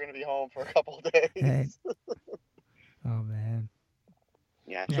glad that you're going to be home for a couple of days. Hey. Oh, man.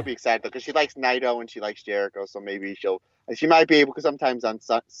 Yeah, she'll be excited, though, because she likes Naito and she likes Jericho, so maybe she might be able, because sometimes on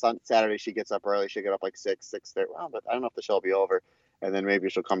Saturday she gets up early. She'll get up like 6:30. Well, but I don't know if the show will be over. And then maybe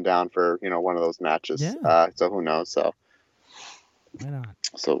she'll come down for, one of those matches. Yeah. So who knows? So why not?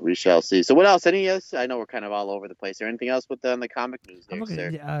 So we shall see. So what else? Any else? I know we're kind of all over the place. Is there anything else with the comic news there,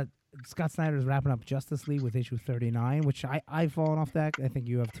 sir? Scott Snyder is wrapping up Justice League with issue 39, which I've fallen off that. I think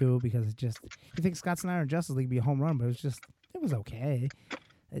you have too, because you think Scott Snyder and Justice League be a home run, but it was okay.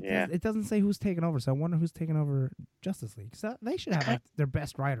 It doesn't say who's taking over, so I wonder who's taking over Justice League. So they should have their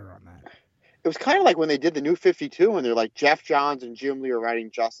best writer on that. It was kind of like when they did the New 52, and they're like, Jeff Johns and Jim Lee are writing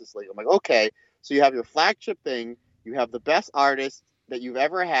Justice League. I'm like, okay, so you have your flagship thing, you have the best artist that you've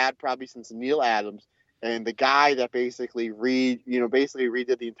ever had, probably since Neil Adams, and the guy that basically redid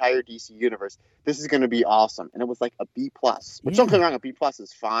the entire DC universe. This is going to be awesome. And it was like a B+. Which don't get me wrong, a B+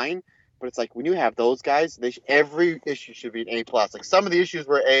 is fine, but it's like when you have those guys, every issue should be an A+. Like some of the issues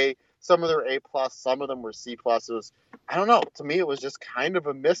were A, some of them were A+, some of them were C+. It was, I don't know. To me, it was just kind of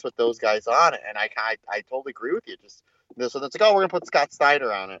a miss with those guys on it, and I totally agree with you. So that's like, oh, we're gonna put Scott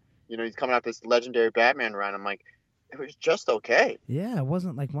Snyder on it. He's coming out this legendary Batman run. I'm like, it was just okay. Yeah, it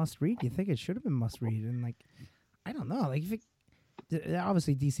wasn't like must read. You think it should have been must read, and like, I don't know. Like,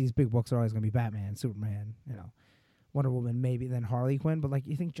 obviously DC's big books are always gonna be Batman, Superman, Wonder Woman, maybe then Harley Quinn, but like,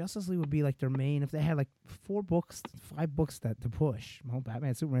 you think Justice League would be like their main if they had like 5 books to push? Well,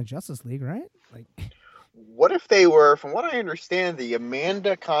 Batman, Superman, Justice League, right? Like, What if they were, from what I understand, the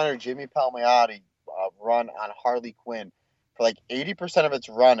Amanda Connor Jimmy Palmiotti run on Harley Quinn for like 80% of its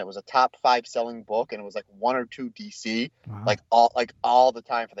run, it was a top 5 selling book, and it was like 1 or 2 DC, Wow. like all the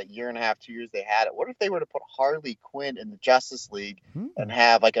time for that year and a half, 2 years they had it. What if they were to put Harley Quinn in the Justice League Hmm. and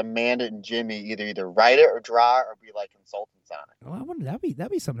have like Amanda and Jimmy either write it or draw it or be like consultants on it? Well, I wonder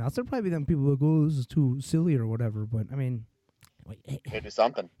that'd be something else. There'd probably be them people like, oh, this is too silly or whatever. But I mean, Maybe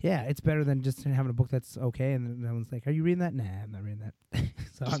something. yeah, it's better than just having a book that's okay, and then everyone's like, "Are you reading that?" Nah, I'm not reading that.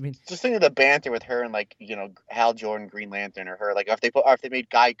 So I mean, Just think of the banter with her and like Hal Jordan Green Lantern, or her like if they made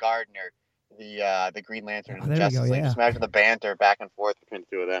Guy Gardner the Green Lantern oh, in the there we go. Justice League. Yeah, Just imagine the banter back and forth between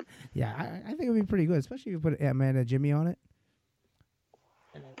the two of them. yeah, I think it'd be pretty good, especially if you put Amanda Jimmy on it.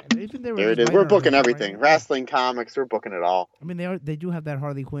 And even they were There it just is. writing We're her booking original writing everything. it, yeah. Wrestling, comics, we're booking it all. I mean, they do have that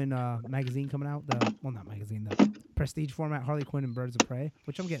Harley Quinn magazine coming out. Not magazine, the prestige format Harley Quinn and Birds of Prey,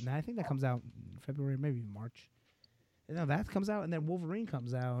 which I'm getting. I think that comes out in February, maybe March. And now that comes out, and then Wolverine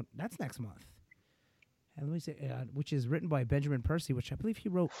comes out. That's next month. And let me say, which is written by Benjamin Percy, which I believe he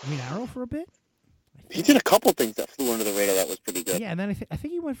wrote Green Arrow for a bit. He did a couple things that flew under the radar that was pretty good. Yeah, and then I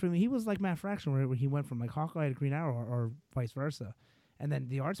think he was like Matt Fraction, where he went from like Hawkeye to Green Arrow, or vice versa. And then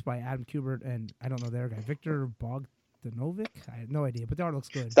the art's by Adam Kubert and I don't know their guy, Victor Bogdanovic. I have no idea, but the art looks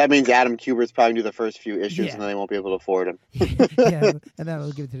good. So that means Adam Kubert's probably do the first few issues, Yeah. and then they won't be able to afford him. Yeah, and then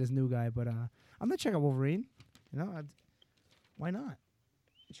I'll give it to this new guy. But I'm gonna check out Wolverine. Why not?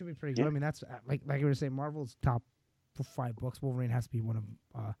 It should be pretty good. Yeah. I mean, that's like you were saying, Marvel's top 5 books. Wolverine has to be one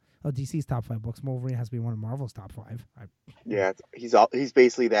of DC's top 5 books. Wolverine has to be one of Marvel's top 5. Yeah, he's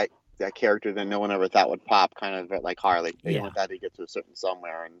basically that character that no one ever thought would pop, kind of like Harley. They Yeah. didn't thought he'd get to a certain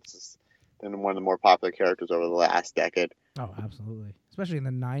somewhere, and it's just been one of the more popular characters over the last decade. Oh, absolutely. Especially in the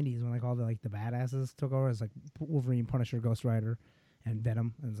 '90s when like all the badasses took over. It's like Wolverine, Punisher, Ghost Rider, and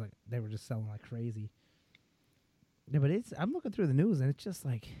Venom. And it's like they were just selling like crazy. Yeah, but I'm looking through the news and it's just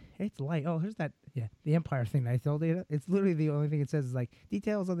like it's light. Oh, here's that. Yeah, the Empire thing that I told you. It's literally the only thing it says is like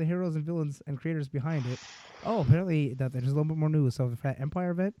details on the heroes and villains and creators behind it. Oh, apparently there's a little bit more news. So the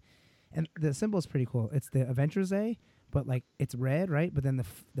Empire event, and the symbol is pretty cool. It's the Avengers A, but like it's red, right? But then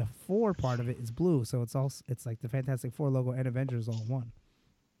the 4 part of it is blue. So it's like the Fantastic Four logo and Avengers all in one.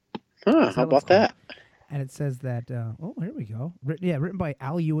 Huh, how about that? And it says that, here we go. Written by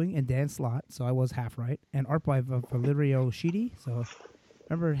Al Ewing and Dan Slott, so I was half right. And art by Valerio Schiti. So,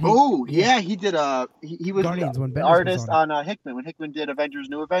 remember? He did. He was Guardians when the Bendis was artist on on Hickman when Hickman did Avengers: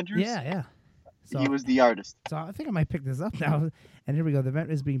 New Avengers. Yeah. So, he was the artist. So I think I might pick this up now. And here we go. The event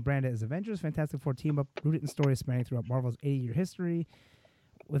is being branded as Avengers Fantastic Four team up, rooted in stories spanning throughout Marvel's 80-year history.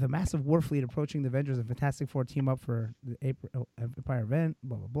 With a massive war fleet approaching, the Avengers and Fantastic Four team up for the Empire event.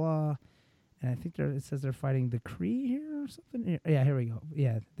 Blah blah blah. And I think it says they're fighting the Kree here or something. Yeah, here we go.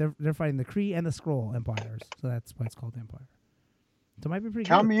 Yeah, they're fighting the Kree and the Skrull empires. So that's why it's called Empire. So it might be pretty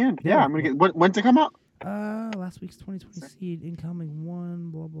Count good. me in. Yeah, I'm gonna get. When's it come out? Last week's 2020 seed incoming 1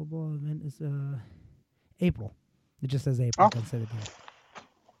 blah blah blah event is April. It just says April. It doesn't say the date.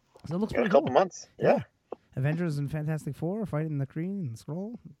 So it looks pretty A couple cool. months. Yeah. Avengers and Fantastic Four are fighting the Kree and the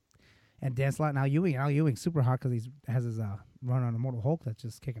Skrull. And Dan Slott and Al Ewing. Al Ewing's super hot because he has his run on Immortal Hulk that's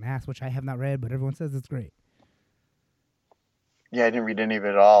just kicking ass, which I have not read, but everyone says it's great. Yeah, I didn't read any of it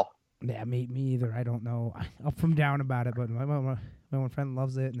at all. Yeah, me either. I don't know. Up from down about it, but my one friend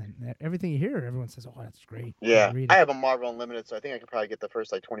loves it, and then everything you hear, everyone says, "Oh, that's great." Yeah, read I it. have a Marvel Unlimited, so I think I could probably get the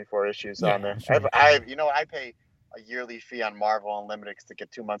first 24 issues Yeah, on there. sure. I pay a yearly fee on Marvel Unlimited to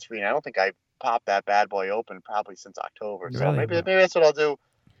get 2 months free, and I don't think I popped that bad boy open probably since October. So Really? maybe that's what I'll do.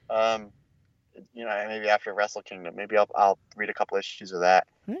 Maybe after Wrestle Kingdom, maybe I'll read a couple issues of that.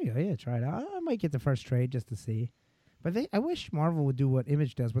 There you go. Yeah, try it out. I might get the first trade just to see. But I wish Marvel would do what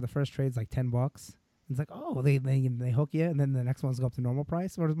Image does, where the first trade's like $10. It's like, oh, they hook you, and then the next ones go up to normal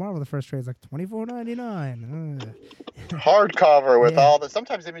price. Whereas Marvel, the first trade's like $24.99. Hardcover with Yeah. all the.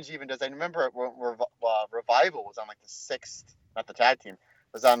 Sometimes Image even does. I remember when Revival was on like the 6th, not the tag team,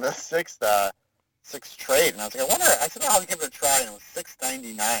 was on the 6th trade, and I was like, I said, I'll give it a try, and it was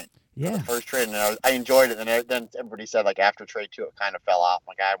 $6.99. Yeah. For the first trade, and I enjoyed it. And then everybody said like after trade 2, it kind of fell off.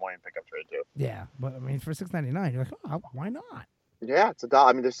 I'm like, I won't even pick up trade 2. Yeah, but I mean, for $6.99, you're like, oh, why not? Yeah, it's $1.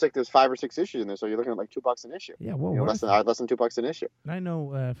 I mean, there's 5 or 6 issues in there, so you're looking at like $2 an issue. Yeah, well, less than $2 an issue. And I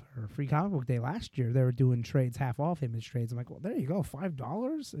know for Free Comic Book Day last year, they were doing trades half off, Image trades. I'm like, well, there you go,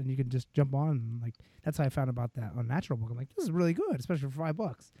 $5, and you can just jump on. And like that's how I found about that on Natural Book. I'm like, this is really good, especially for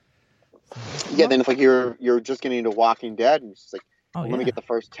 $5. So, Yeah, then if like you're just getting into Walking Dead, and it's just like, oh, let me get the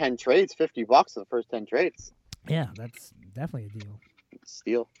first 10 trades, $50 for the first 10 trades. Yeah, that's definitely a deal.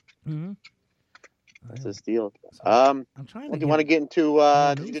 Steal. Mm-hmm. That's I- a steal. so I'm trying Well, to do you want to get into?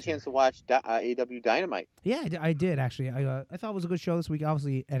 more Did you news get a chance here. to watch AW Dynamite? Yeah, I did actually. I thought it was a good show this week.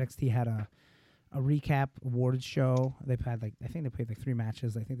 Obviously, NXT had a recap awards show. They've had I think they played like 3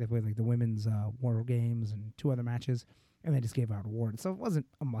 matches. I think they played like the women's War Games and 2 other matches, and they just gave out awards. So it wasn't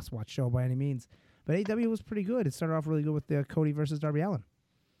a must-watch show by any means. But AW was pretty good. It started off really good with the Cody versus Darby Allin.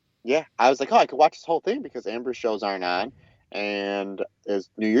 Yeah, I was like, oh, I could watch this whole thing because Amber's shows aren't on, and it's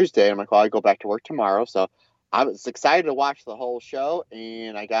New Year's Day. I'm like, well, I go back to work tomorrow, so I was excited to watch the whole show,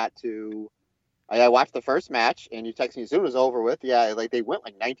 and I watched the first match, and you texted me as soon as it was over with. Yeah, like they went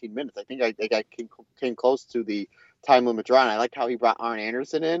like 19 minutes. I think I came close to the time limit draw. And I liked how he brought Arn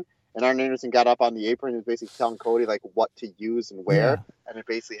Anderson in, and Arn Anderson got up on the apron and was basically telling Cody like what to use and where, Yeah. and it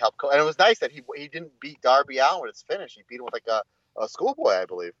basically helped. And it was nice that he didn't beat Darby Allin with his finish. He beat him with like a schoolboy, I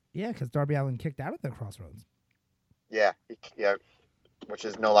believe. Yeah, because Darby Allin kicked out at the Crossroads. Yeah, which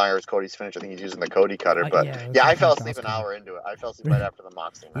is no longer Cody's finish. I think he's using the Cody cutter. But yeah, I fell asleep an hour into it. I fell asleep right after the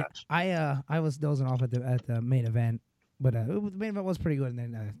Moxley match. I was dozing off at the main event, but the main event was pretty good. And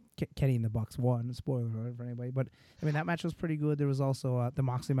then Kenny and the Bucks won. Spoiler alert for anybody, but I mean that match was pretty good. There was also the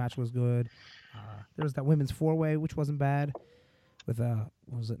Moxley match was good. There was that women's 4-way which wasn't bad with what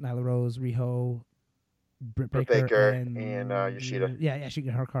was it, Nyla Rose, Riho, Britt Baker and Yoshida. Yeah, she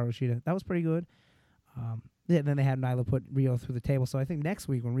got Hikaru Yoshida. That was pretty good. Yeah, then they had Nyla put Riho through the table. So I think next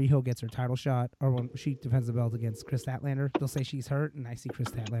week when Riho gets her title shot, or when she defends the belt against Chris Statlander, they'll say she's hurt, and I see Chris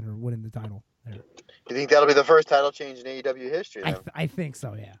Statlander winning the title there. You think that'll be the first title change in AEW history? Then? I think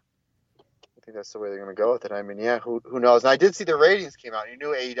so, yeah. I think that's the way they're going to go with it. I mean, yeah, who knows? And I did see the ratings came out. You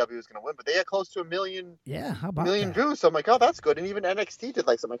knew AEW was going to win, but they had close to 1 million. Yeah, how about million that? views. So I'm like, oh, that's good. And even NXT did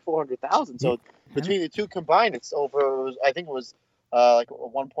like something like 400,000. So between the two combined, it's over. I think it was like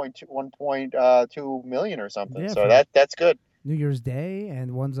 1.2 million or something. Yeah, so that's good. New Year's Day,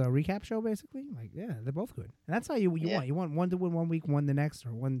 and one's a recap show, basically. Like, yeah, they're both good. And that's how you want. You want one to win 1 week, one the next,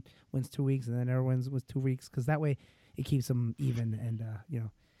 or one wins 2 weeks, and then the other wins 2 weeks, because that way it keeps them even and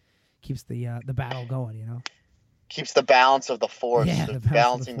keeps the battle going. Keeps the balance of the force, Yeah,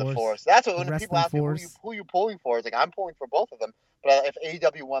 balancing the force. That's what The when people ask me who you pulling for, it's like I'm pulling for both of them. But if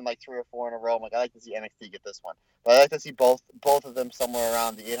AEW won like 3 or 4 in a row, I'm like I like to see NXT get this one. But I like to see both of them somewhere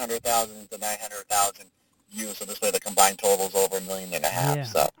around the 800,000 to 900,000 views. So this way the combined total is over 1.5 million. Yeah,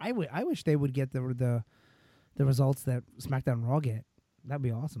 So I wish they would get the results that SmackDown and Raw get. That'd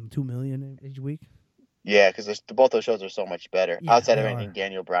be awesome. 2 million each week. yeah, because both those shows are so much better Yeah, outside of they anything are.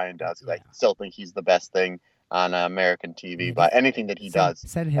 Daniel Bryan does. 'Cause Yeah. I still think he's the best thing on American TV. Yeah, But anything that he does,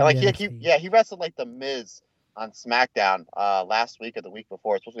 Send and him like to NXT. he wrestled like the Miz on SmackDown last week or the week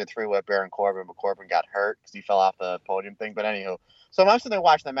before. It's supposed to be a 3-way with Baron Corbin, but Corbin got hurt because he fell off the podium thing. But anywho, so I'm sitting there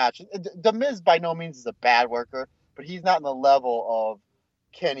watching the match. The Miz by no means is a bad worker, but he's not in the level of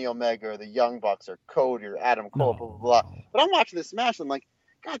Kenny Omega or the Young Bucks or Cody or Adam Cole, blah, blah, blah. But I'm watching this match and I'm like,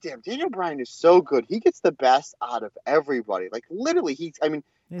 God damn, Daniel Bryan is so good. He gets the best out of everybody. Like literally, he has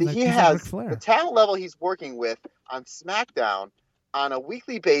the talent level he's working with on SmackDown on a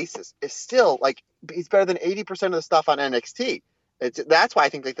weekly basis is still like he's better than 80% of the stuff on NXT. That's why I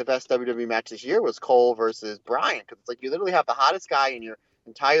think like the best WWE match this year was Cole versus Bryan, because it's like you literally have the hottest guy in your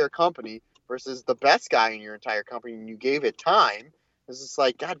entire company versus the best guy in your entire company, and you gave it time. It's just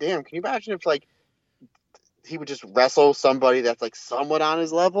like, God damn, can you imagine if like he would just wrestle somebody that's like somewhat on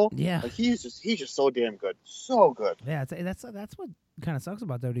his level? Yeah, like he's just so damn good, so good. Yeah, that's what kind of sucks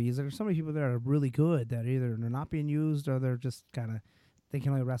about WWE is there's so many people that are really good that either they're not being used or they're just kind of they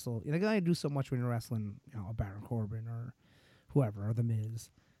can only wrestle. They can only do so much when you're wrestling, a Baron Corbin or whoever or the Miz.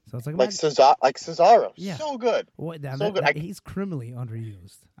 So it's like Cesaro, yeah. So good, so good. He's criminally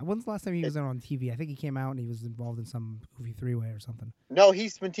underused. When's the last time he was on TV? I think he came out and he was involved in some goofy 3-way or something. No,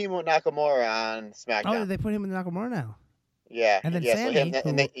 he's been teaming with Nakamura on SmackDown. Oh, they put him in Nakamura now. Yeah, and then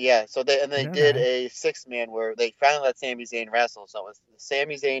Sami, so they did a 6-man where they finally let Sami Zayn wrestle. So it was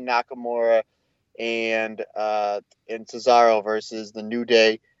Sami Zayn, Nakamura, and Cesaro versus the New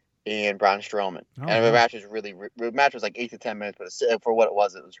Day and Braun Strowman. And the match was like 8 to 10 minutes, but for what it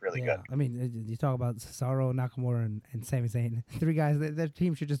was really good. I mean, you talk about Cesaro, Nakamura, and Sami Zayn, 3 guys. Their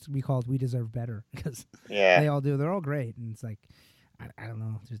team should just be called "We Deserve Better" because they all do. They're all great, and it's like. I don't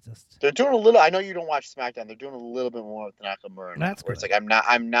know. They're doing a little. I know you don't watch SmackDown. They're doing a little bit more with Nakamura. That's where it's like I'm not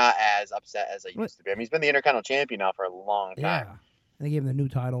as upset as I used to be. I mean, he's been the Intercontinental Champion now for a long time. Yeah, and they gave him the new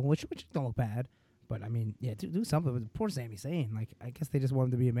title, which don't look bad. But I mean, yeah, do something with poor Sami Zayn. Like, I guess they just want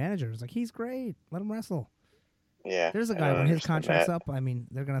him to be a manager. It's like he's great. Let him wrestle. Yeah. There's a guy when his contract's up. I mean,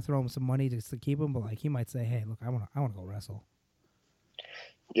 they're gonna throw him some money just to keep him, but like he might say, "Hey, look, I want to go wrestle."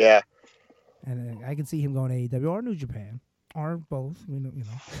 Yeah. And I can see him going to AEW or New Japan. Or both, you know.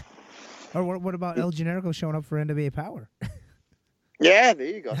 Or what about El Generico showing up for NWA Power? Yeah, there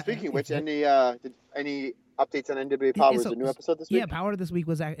you go. Speaking of which, any updates on NWA Power? Was there a new episode this week? Yeah, Power this week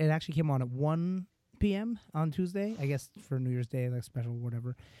it actually came on at 1 p.m. on Tuesday, I guess for New Year's Day, like special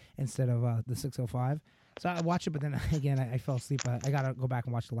whatever, instead of the 6:05. So I watched it, but then again I fell asleep. I gotta go back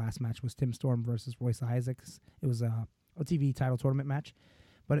and watch the last match. It was Tim Storm versus Royce Isaacs. It was a TV title tournament match,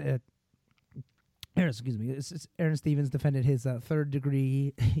 but Aaron Stevens defended his third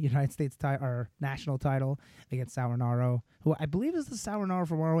degree United States or national title against Sauronaro, who I believe is the Sauronaro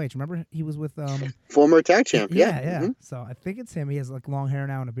from ROH. Remember, he was with former tag champ. Yeah. Mm-hmm. So I think it's him. He has like long hair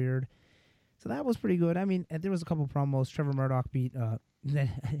now and a beard. So that was pretty good. I mean, there was a couple promos. Trevor Murdoch beat. Then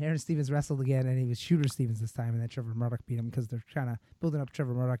Aaron Stevens wrestled again, and he was Shooter Stevens this time, and then Trevor Murdoch beat him because they're kind of building up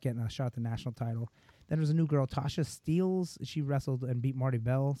Trevor Murdoch getting a shot at the national title. Then there was a new girl, Tasha Steeles. She wrestled and beat Marty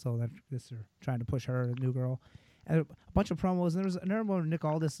Bell, so they're trying to push her, a new girl. And a bunch of promos. And there was another one with Nick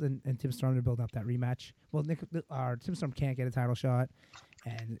Aldis and Tim Storm to build up that rematch. Well, Tim Storm can't get a title shot,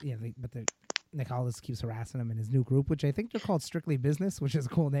 and Nick Aldis keeps harassing him in his new group, which I think they're called Strictly Business, which is a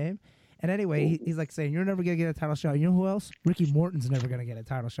cool name. And anyway, he's like saying, "You're never gonna get a title shot." You know who else? Ricky Morton's never gonna get a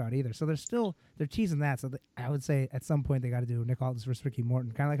title shot either. So they're teasing that. So I would say at some point they got to do Nick Aldis versus Ricky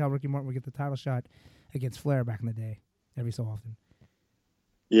Morton, kind of like how Ricky Morton would get the title shot against Flair back in the day, every so often.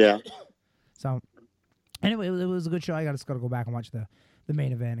 Yeah. So anyway, it was a good show. I just got to go back and watch the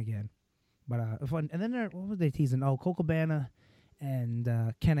main event again. But fun. And then what were they teasing? Oh, Colt Cabana and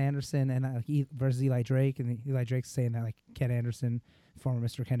Ken Anderson and versus Eli Drake, and Eli Drake's saying that like Ken Anderson, former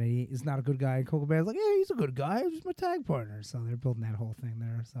Mr. Kennedy, is not a good guy. And Colt Cabana's like, yeah, he's a good guy. He's my tag partner. So they're building that whole thing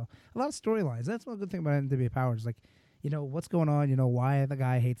there. So a lot of storylines. That's one good thing about NWA Power is like, what's going on. Why the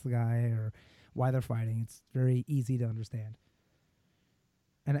guy hates the guy or why they're fighting. It's very easy to understand.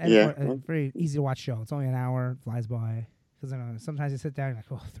 And a very easy to watch show. It's only an hour, flies by. Because sometimes you sit down and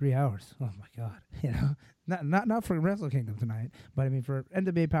you're like, 3 hours. Oh my God. Not for Wrestle Kingdom tonight, but I mean for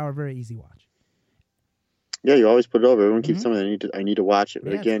NWA Power, very easy watch. Yeah, you always put it over. Everyone keeps something. I need to watch it.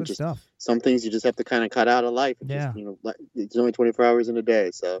 But again, just stuff. Some things you just have to kind of cut out of life. Yeah. It's only 24 hours in a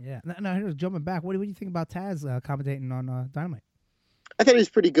day. So yeah. Now here's jumping back. What do you think about Taz commentating on Dynamite? I thought he was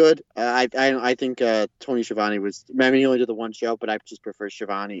pretty good. I think Tony Schiavone was. I mean, he only did the one show, but I just prefer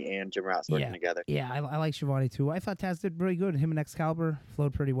Schiavone and Jim Ross working together. Yeah, I like Schiavone too. I thought Taz did really good. Him and Excalibur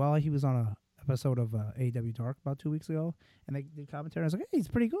flowed pretty well. He was on a episode of AEW Dark about 2 weeks ago, and they did commentary. I was like, hey, he's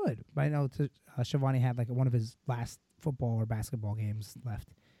pretty good. But I know Schiavone had like one of his last football or basketball games left.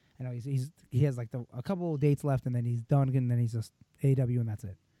 I know he has like a couple of dates left, and then he's done, and then he's just AEW, and that's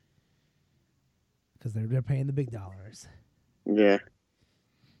it. Because they're paying the big dollars. Yeah.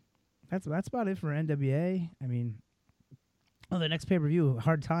 That's about it for NWA. I mean, the next pay-per-view,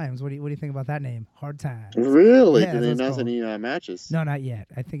 Hard Times. What do you think about that name, Hard Times? Really? Yeah, Did they announce any matches? No, not yet.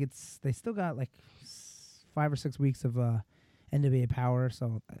 I think they still got like 5 or 6 weeks of NWA Power.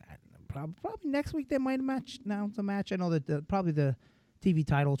 So probably next week they might announce a match. I know that probably the TV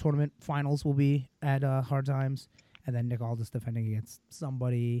title tournament finals will be at Hard Times, and then Nick Aldis defending against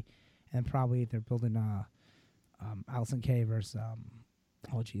somebody, and probably they're building Allison Kay versus.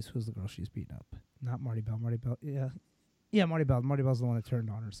 Who's the girl she's beating up? Not Marty Bell. Marty Bell, yeah, Marty Bell. Marty Bell's the one that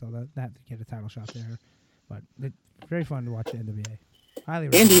turned on her, so that to get a title shot there. But very fun to watch the NWA. Highly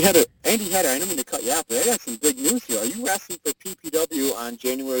recommend. Andy Header, I don't mean to cut you off, but I got some big news here. Are you wrestling for PPW on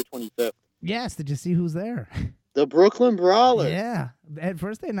January 25th? Yes. Did you see who's there? The Brooklyn Brawler. Yeah. At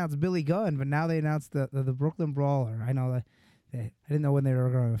first they announced Billy Gunn, but now they announced the Brooklyn Brawler. I know that. I didn't know when they were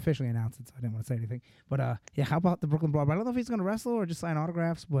going to officially announce it, so I didn't want to say anything. But, how about the Brooklyn Brawler? I don't know if he's going to wrestle or just sign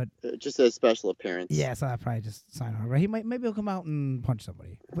autographs, but... just a special appearance. Yeah, so I'll probably just sign autograph. Maybe he'll come out and punch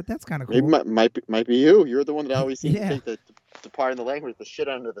somebody. But that's kind of cool. Maybe might be you. You're the one that always seems to take the part in the language, the shit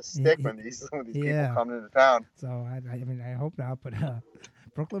under the stick when some of these people come into town. So, I mean, I hope not, but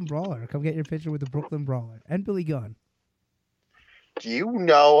Brooklyn Brawler. Come get your picture with the Brooklyn Brawler. And Billy Gunn. Do you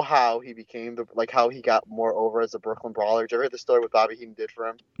know how he became how he got more over as a Brooklyn Brawler? Did you ever hear the story what Bobby Heenan did for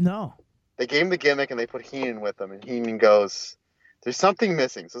him? No. They gave him the gimmick and they put Heenan with him, and Heenan goes, "There's something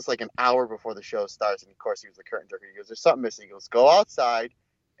missing." So it's like an hour before the show starts, and of course he was the curtain jerker. He goes, "There's something missing." He goes, "Go outside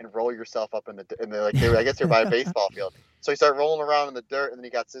and roll yourself up in the I guess they were by a baseball field." So he started rolling around in the dirt, and then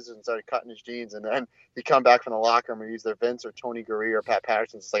he got scissors and started cutting his jeans. And then he come back from the locker room and either Vince or Tony Gurria or Pat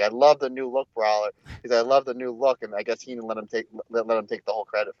Patterson's just like, "I love the new look, Brawler." He's like, "I love the new look," and I guess Heenan let him take the whole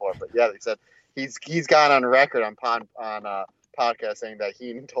credit for it. But yeah, they said he's gone on record on podcast saying that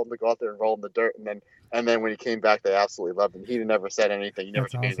Heenan told him to go out there and roll in the dirt, and then when he came back, they absolutely loved him. Heenan never said anything. He never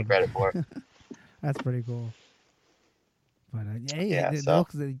took any credit for it. That's pretty cool. But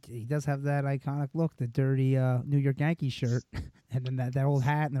so he does have that iconic look, the dirty New York Yankees shirt, and then that old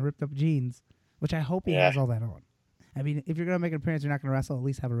hat and the ripped up jeans, which I hope he has all that on. I mean, if you're gonna make an appearance, you're not gonna wrestle. At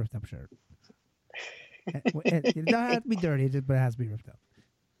least have a ripped up shirt. It doesn't have to be dirty, but it has to be ripped up.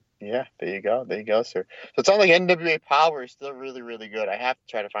 Yeah, there you go, sir. So it sounds like NWA Power is still really, really good. I have to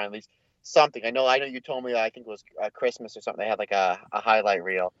try to find at least something. I know you told me, I think it was Christmas or something. They had like a highlight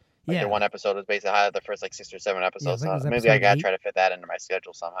reel. Like their one episode was basically highlight the first like 6 or 7 episodes. Yeah, so maybe I gotta try to fit that into my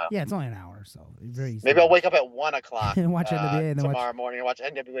schedule somehow. Yeah, it's only an hour, so very easy. Maybe I'll wake up at 1:00 and watch NWA and then tomorrow morning and watch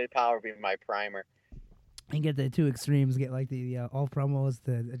NWA Power be my primer. And get the two extremes, get like the all promos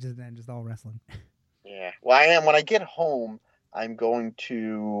and just all wrestling. Yeah. Well, I am. When I get home, I'm going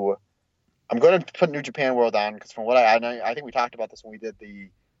to put New Japan World on because from what I think we talked about this when we did the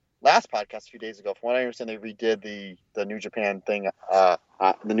last podcast a few days ago. From what I understand, they redid the New Japan thing,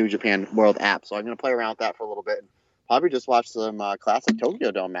 the New Japan World app. So I'm going to play around with that for a little bit and probably just watch some classic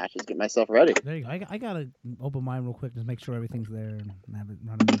Tokyo Dome matches, get myself ready. There you go. I got to open mine real quick, just make sure everything's there and have it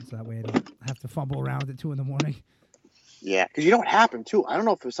running so that way I don't have to fumble around at 2 a.m. Yeah, because you know what happened too? I don't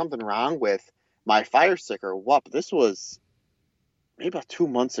know if there's something wrong with my Fire Stick or what, but this was maybe about 2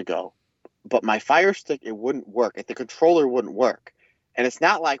 months ago. But my Fire Stick, it wouldn't work. The controller wouldn't work. And it's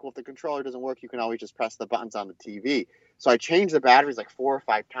not like, well, if the controller doesn't work, you can always just press the buttons on the TV. So I changed the batteries like 4 or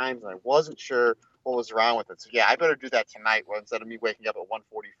 5 times, and I wasn't sure what was wrong with it. So, yeah, I better do that tonight instead of me waking up at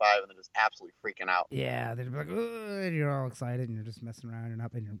 1:45 and then just absolutely freaking out. Yeah, they'd be like, and you're all excited, and you're just messing around,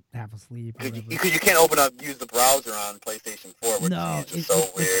 and you're half asleep. Because you can't use the browser on PlayStation 4, which is just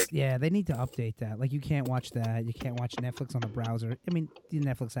so weird. Yeah, they need to update that. Like, you can't watch that. You can't watch Netflix on the browser. I mean, the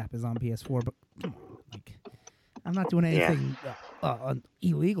Netflix app is on PS4, but come on, like, I'm not doing anything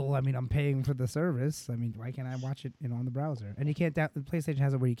illegal. I mean, I'm paying for the service. I mean, why can't I watch it on the browser? And you can't. The PlayStation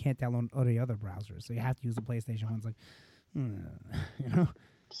has it where you can't download the other browsers, so you have to use the PlayStation ones. Like,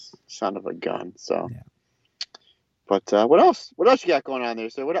 son of a gun. So, yeah. But what else? What else you got going on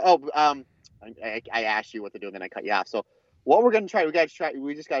there? So I asked you what to do, and then I cut you off. So what we're gonna try?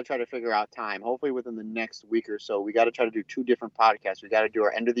 We just got to try to figure out time. Hopefully within the next week or so, we got to try to do 2 different podcasts. We got to do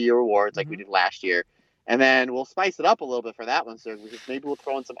our end of the year awards like we did last year. And then we'll spice it up a little bit for that one, sir. Maybe we'll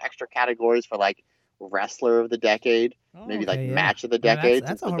throw in some extra categories for like wrestler of the decade, match of the decade.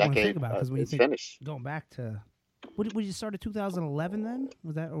 That's a hard one to think about because when you think finished. Going back to, would you start at 2011 then?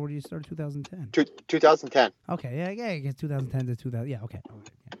 Was that, or did you start 2010? 2010. Okay, yeah, I guess 2010 to 2000. Yeah, okay.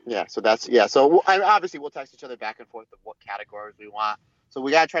 Yeah, so that's So obviously we'll text each other back and forth of what categories we want. So we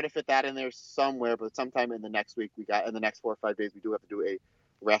gotta try to fit that in there somewhere. But sometime in the next week, in the next 4 or 5 days, we do have to do a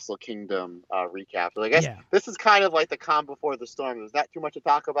Wrestle Kingdom recap. So I guess this is kind of like the calm before the storm. There's not too much to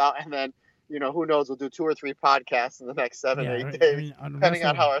talk about, and then who knows? We'll do 2 or 3 podcasts in the next 7 or 8 days, depending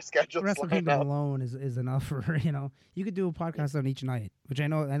on how our schedules. Wrestle Kingdom alone is enough for you could do a podcast on each night, which I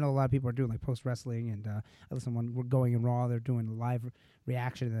know a lot of people are doing, like post wrestling, and I listen when we're going in Raw, they're doing a live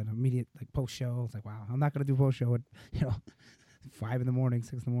reaction and immediate like post show. It's like, wow, I'm not gonna do post show at 5 in the morning,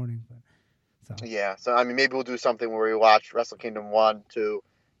 6 in the morning, but. So. Yeah, so I mean, maybe we'll do something where we watch Wrestle Kingdom 1, 2,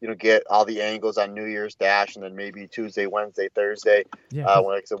 get all the angles on New Year's Dash, and then maybe Tuesday, Wednesday, Thursday. Yeah.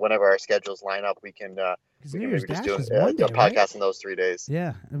 Whenever our schedules line up, we can New Year's Dash is do Monday, a podcast right? in those 3 days.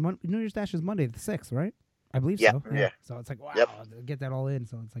 Yeah, and New Year's Dash is Monday the 6th, right? I believe so. Yeah. So it's like, wow, get that all in.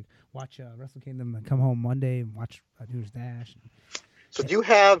 So it's like, watch Wrestle Kingdom and come home Monday and watch New Year's Dash. So do you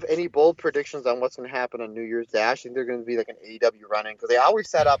have any bold predictions on what's going to happen on New Year's Dash? I think they're going to be like an AEW run-in because they always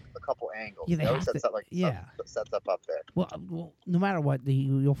set up a couple angles. Yeah, they always set sets up there. Well, no matter what,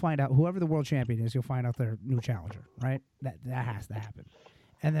 you'll find out whoever the world champion is, you'll find out their new challenger, right? That has to happen.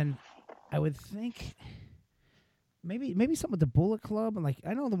 And then I would think maybe something with the Bullet Club, and like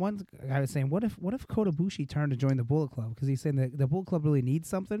I know the one guy was saying, what if Kota Ibushi turned to join the Bullet Club because he's saying that the Bullet Club really needs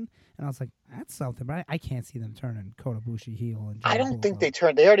something, and I was like, that's something, but I can't see them turning Kota Ibushi heel. And I don't think they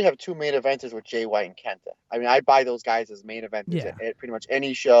turn. They already have 2 main eventers with Jay White and Kenta. I mean, I buy those guys as main eventers at pretty much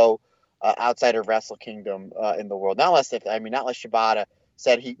any show outside of Wrestle Kingdom in the world. Not unless Shibata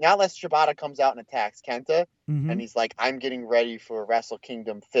comes out and attacks Kenta, and he's like, I'm getting ready for Wrestle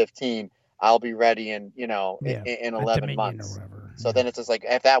Kingdom 15. I'll be ready in in 11 months. So then it's just like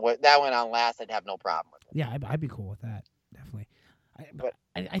if that went on last, I'd have no problem with it. Yeah, I'd be cool with that, definitely.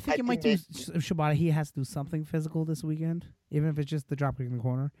 I think it might do Shibata. He has to do something physical this weekend, even if it's just the dropkick in the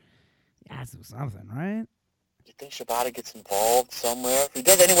corner. He has to do something, right? You think Shibata gets involved somewhere? If he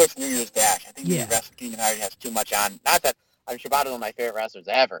does anywhere for New Year's Dash, I think Wrestle Kingdom already has too much on. Not that Shibata's one of my favorite wrestlers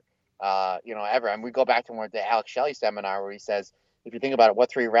ever. Ever. And we go back to the Alex Shelley seminar where he says, if you think about it,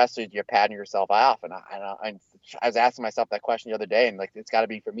 what 3 wrestlers you're patting yourself off? And I was asking myself that question the other day, and like it's got to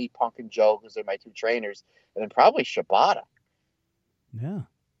be for me, Punk and Joe, because they're my 2 trainers, and then probably Shibata. Yeah.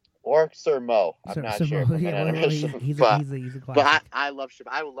 or Sir Mo. I'm not sure. Mo, yeah, well, he's a But classic. I love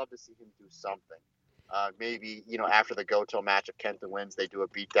Shibata. I would love to see him do something. Maybe after the Goto match, if Kenta wins, they do a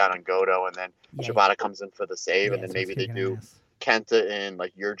beatdown on Goto, and then Shibata comes in for the save, and then maybe they do Kenta in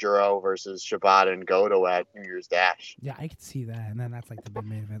like Yujiro versus Shibata and Goto at New Year's Dash. Yeah, I could see that, and then that's like the big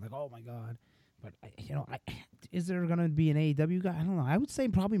main event. Like, oh my god! But is there gonna be an AEW guy? I don't know. I would say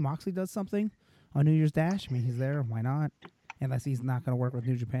probably Moxley does something on New Year's Dash. I mean, he's there. Why not? Unless he's not gonna work with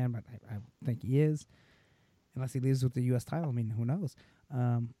New Japan, but I think he is. Unless he leaves with the U.S. title, I mean, who knows?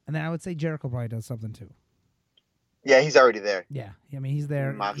 And then I would say Jericho probably does something too. Yeah, he's already there. Yeah, I mean, he's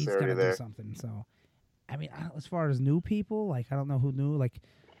there. Moxley he's gonna do something. So, I mean, as far as new people, like I don't know who new, like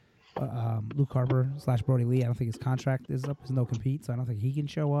Luke Harper / Brody Lee. I don't think his contract is up. There's no compete, so I don't think he can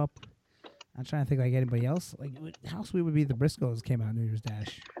show up. I'm trying to think like anybody else. Like, how sweet would be the Briscoes came out New Year's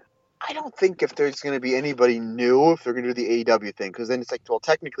Dash? I don't think if there's going to be anybody new if they're going to do the AEW thing, because then it's like, well,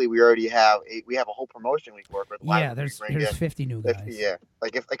 technically we already have a whole promotion we can work with. Yeah, there's 50 new guys.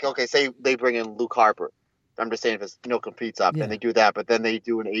 Okay, say they bring in Luke Harper. I'm just saying if there's no competes up and they do that, but then they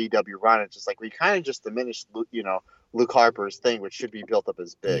do an AEW run. It's just like we kind of just diminish, Luke Harper's thing, which should be built up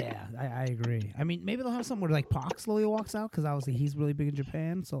as big. Yeah, I agree. I mean, maybe they'll have something where like Pac slowly walks out because obviously he's really big in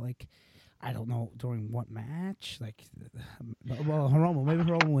Japan. So like, I don't know during what match. Like, well, Hiromu. Maybe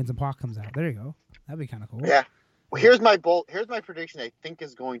Hiromu wins and Pac comes out. There you go. That'd be kind of cool. Yeah. Well, here's my prediction. I think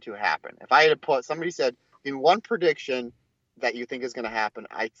is going to happen. If I had to put, somebody said in one prediction that you think is going to happen,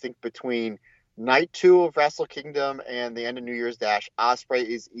 I think between Night 2 of Wrestle Kingdom and the end of New Year's Dash, Ospreay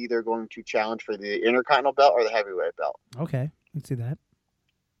is either going to challenge for the Intercontinental belt or the Heavyweight belt. Okay, let's see that.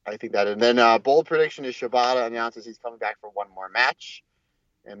 I think that. And then bold prediction is Shibata announces he's coming back for one more match.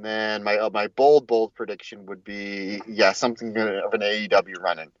 And then my bold prediction would be, something of an AEW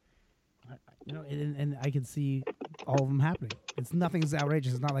run-in. And I can see all of them happening. Nothing as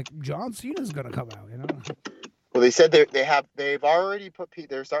outrageous. It's not like John Cena's going to come out, Well, they said they've already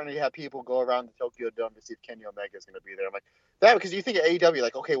they're starting to have people go around the Tokyo Dome to see if Kenny Omega is going to be there. I'm like, that because you think of AEW,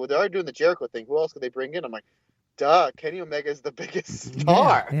 like, okay, well, they're already doing the Jericho thing. Who else could they bring in? I'm like, duh, Kenny Omega is the biggest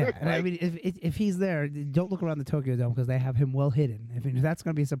star. Yeah. And I mean, if he's there, don't look around the Tokyo Dome because they have him well hidden. If that's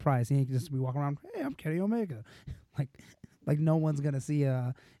going to be a surprise, he can just be walking around, hey, I'm Kenny Omega. like no one's going to see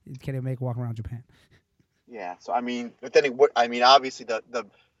Kenny Omega walking around Japan. Yeah, so I mean, but then obviously the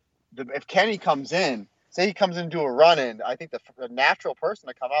if Kenny comes in, say he comes in and do a run-in, I think the natural person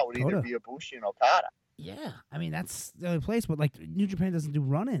to come out would either be Ibushi and Okada. Yeah, I mean, that's the only place, but like New Japan doesn't do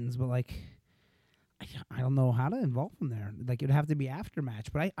run-ins, but like I don't know how to involve them there. Like, it'd have to be after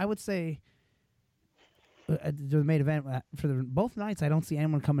match. But I would say the main event for both nights, I don't see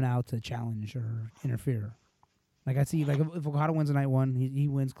anyone coming out to challenge or interfere. Like, I see, like, if Okada wins a night one, he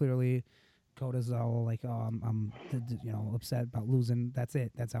wins clearly. Kota's all like, oh, I'm upset about losing. That's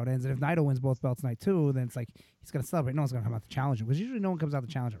it. That's how it ends. And if Naito wins both belts night two, then it's like he's going to celebrate. No one's going to come out to challenge him because usually no one comes out to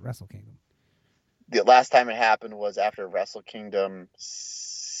challenge at Wrestle Kingdom. The last time it happened was after Wrestle Kingdom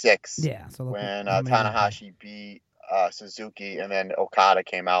 6. Yeah. So when Tanahashi beat Suzuki, and then Okada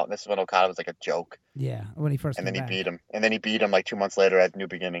came out. And this is when Okada was like a joke. Yeah, when he first came back. And then he beat him like 2 months later at New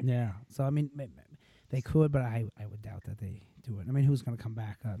Beginning. Yeah. So I mean, they could, but I would doubt that they do it. I mean, who's going to come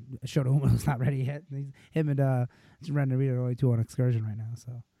back? Shota Uma's not ready yet. Him and Ren Narita are only two on excursion right now.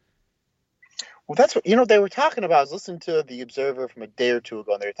 So. Well, that's what they were talking about. I was listening to the Observer from a day or two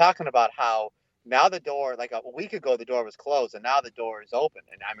ago, and they were talking about how now the door, like a week ago, the door was closed, and now the door is open.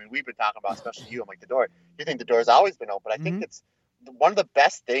 And I mean, we've been talking about, especially you, I'm like, you think the door has always been open. I think it's one of the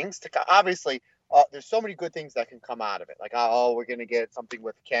best things to, obviously, there's so many good things that can come out of it. Like, we're going to get something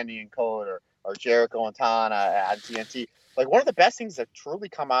with Kenny and Code or Jericho and Tana at TNT. Like, one of the best things that truly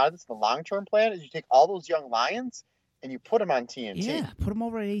come out of this, the long-term plan, is you take all those young lions and you put them on TNT. Yeah, put them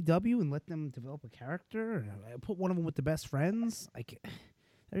over at AEW and let them develop a character. Put one of them with the best friends. Like,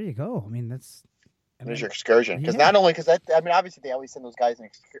 there you go. I mean, there's your excursion. Because not only, obviously they always send those guys in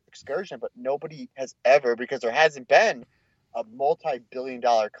excursion, but nobody has ever, because there hasn't been a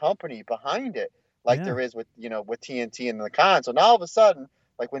multi-billion-dollar company behind it like there is with TNT and the Khan. So now all of a sudden,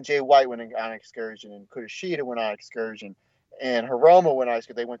 like when Jay White went on excursion and Kushida went on excursion and Hiromu went on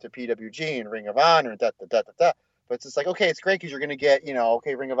excursion, they went to PWG and Ring of Honor and But it's just like, okay, it's great because you're going to get,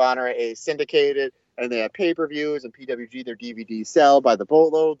 Ring of Honor is syndicated and they have pay-per-views, and PWG, their DVDs sell by the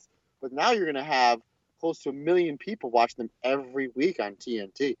boatloads. But now you're going to have close to 1 million people watch them every week on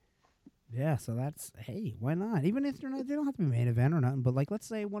TNT. Yeah, so that's, hey, why not? Even if they don't have to be main event or nothing, but like, let's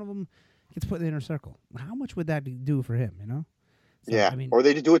say one of them gets put in the inner circle. How much would that do for him, So, yeah, or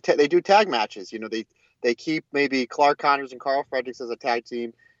they do they do tag matches. They keep maybe Clark Connors and Carl Fredericks as a tag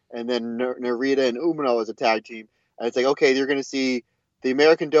team, and then Narita and Umino as a tag team. And it's like, okay, you're going to see the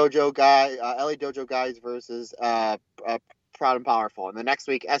American Dojo guy, LA Dojo guys versus Proud and Powerful, and the next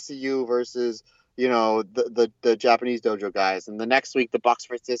week SCU versus the Japanese dojo guys, and the next week the Bucks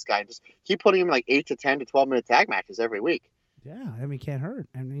versus this guy. Just keep putting him like 8 to 10 to 12-minute tag matches every week. Yeah, I mean, can't hurt.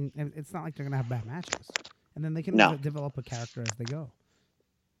 I mean, it's not like they're gonna have bad matches, and then they can develop a character as they go.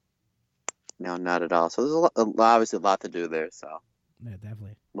 No, not at all. So there's obviously a lot to do there. So yeah,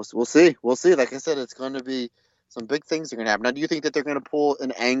 definitely. We'll see. We'll see. Like I said, it's going to be some big things are going to happen. Now, do you think that they're going to pull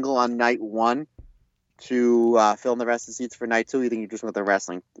an angle on night 1 to fill in the rest of the seats for night 2? Or you think you're just going to let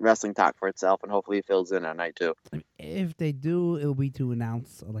the wrestling talk for itself, and hopefully it fills in on night 2? If they do, it'll be to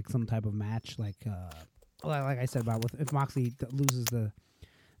announce like some type of match, like I said about if Moxley loses the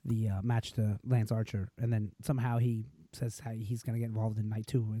match to Lance Archer, and then somehow he says how he's going to get involved in night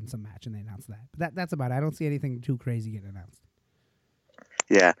 2 in some match, and they announce that. But that's about it. I don't see anything too crazy getting announced.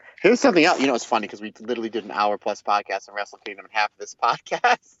 Yeah. Here's something else. It's funny because we literally did an hour-plus podcast on Wrestle Kingdom and half of this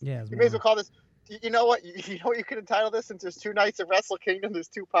podcast. Yeah. You may as well call this. You know what? You know what you could entitle this? Since there's 2 nights of Wrestle Kingdom, there's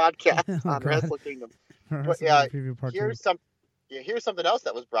 2 podcasts on Wrestle Kingdom. But here's something else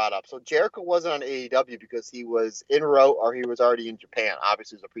that was brought up. So Jericho wasn't on AEW because he was en route or he was already in Japan.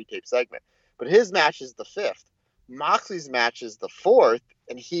 Obviously, it was a pre-taped segment. But his match is the 5th. Moxley's match is the 4th,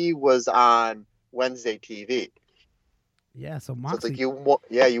 and he was on Wednesday TV. Yeah, so Moxley. So it's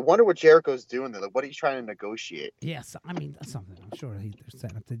like you wonder what Jericho's doing there. Like, what are you trying to negotiate? Yes, I mean that's something. I'm sure they're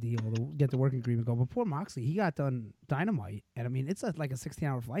setting up the deal to get the working agreement going. But poor Moxley, he got done Dynamite, and I mean it's like a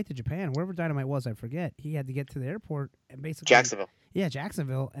 16-hour flight to Japan, wherever Dynamite was. I forget. He had to get to the airport and basically Jacksonville. Yeah,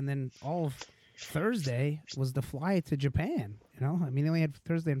 Jacksonville, and then all of Thursday was the fly to Japan. I mean they only had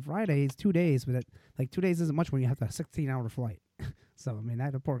Thursday and Friday. It's 2 days, but 2 days isn't much when you have a 16-hour flight. So I mean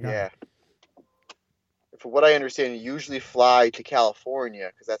that poor guy. Yeah. For what I understand, you usually fly to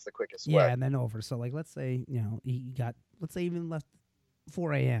California because that's the quickest way. Yeah, and then over. So, let's say, he got, even left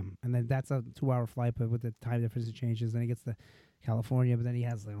 4 a.m., and then that's a 2-hour flight, but with the time difference it changes. Then he gets to California, but then he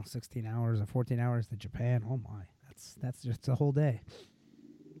has, 16 hours or 14 hours to Japan. Oh, my. That's just a whole day.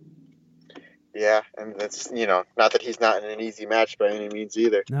 Yeah, and that's, not that he's not in an easy match by any means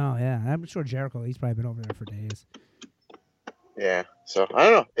either. No, yeah. I'm sure Jericho, he's probably been over there for days. Yeah, so I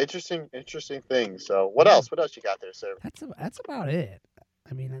don't know. Interesting things. So what else? What else you got there, sir? That's about it.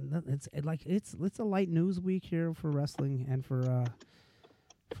 I mean, it's a light news week here for wrestling and for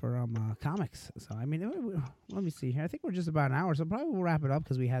comics. So I mean, let me see here. I think we're just about an hour, so probably we'll wrap it up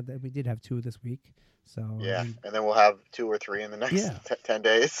because we did have 2 this week. So yeah, and then we'll have 2 or 3 in the next 10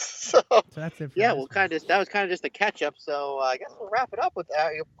 days. So that's it. Yeah, that was kind of just a catch up. So I guess we'll wrap it up with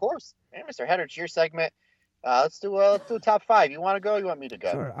of course, Mr. Hedder, it's your segment. Let's do a top 5. You want to go? Or you want me to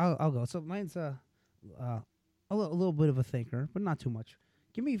go? Sure, I'll go. So mine's a little bit of a thinker, but not too much.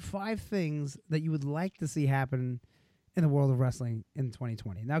 Give me 5 things that you would like to see happen in the world of wrestling in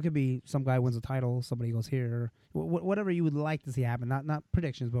 2020. Now it could be some guy wins a title, somebody goes here, whatever you would like to see happen. Not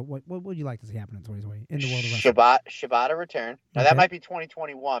predictions, but what would you like to see happen in 2020 in the world of wrestling? Shibata return. Now that might be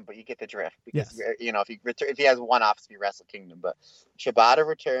 2021, but you get the drift because if he has one off, it's be Wrestle Kingdom. But Shibata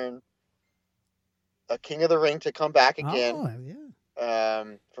return. A King of the Ring to come back again. Oh, yeah.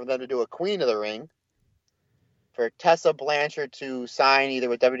 For them to do a Queen of the Ring. For Tessa Blanchard to sign either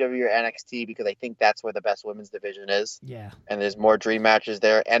with WWE or NXT because I think that's where the best women's division is. Yeah. And there's more dream matches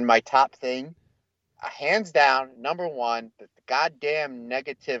there. And my top thing, hands down, number 1, the goddamn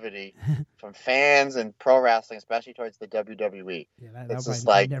negativity from fans and pro wrestling, especially towards the WWE. Yeah, it's just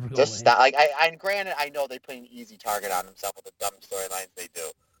like, just stop. Like, granted, I know they put an easy target on themselves with the dumb storylines they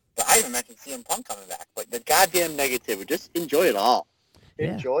do. But I even mentioned CM Punk coming back. But the goddamn negativity, just enjoy it all.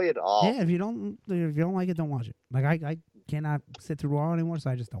 Yeah. Enjoy it all. Yeah, if you don't like it, don't watch it. Like I cannot sit through Raw anymore,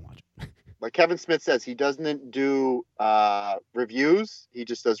 so I just don't watch it. Like Kevin Smith says, he doesn't do reviews. He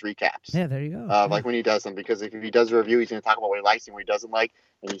just does recaps. Yeah, there you go. Like when he does them, because if he does a review, he's going to talk about what he likes and what he doesn't like.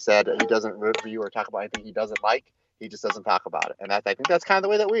 And he said he doesn't review or talk about anything he doesn't like. He just doesn't talk about it. And I think that's kind of the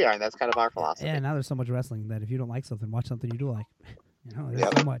way that we are, and that's kind of our philosophy. Yeah, now there's so much wrestling that if you don't like something, watch something you do like.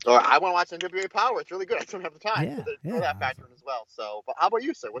 There's so much. Or I want to watch NWA Power. It's really good. I don't have the time. So throw that factor in as well. So, but how about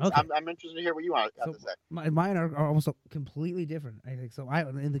you, sir? I'm interested to hear what you want to say. Mine are also completely different. I think so.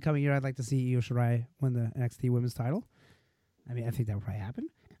 In the coming year, I'd like to see Io Shirai win the NXT Women's title. I mean, I think that would probably happen.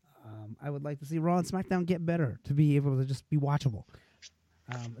 I would like to see Raw and SmackDown get better to be able to just be watchable.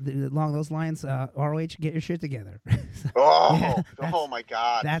 Along those lines, ROH, get your shit together. Oh my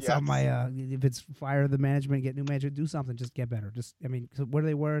God! That's on my. If it's fire the management, get new management, do something, just get better. Just, I mean, where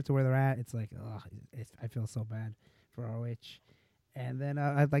they were to where they're at, it's like, I feel so bad for ROH. And then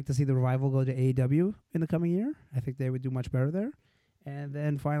I'd like to see the Revival go to AEW in the coming year. I think they would do much better there. And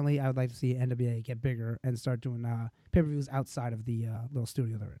then finally, I would like to see NWA get bigger and start doing pay-per-views outside of the little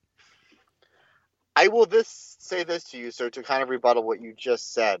studio they're in. I will say this to you, sir, to kind of rebuttal what you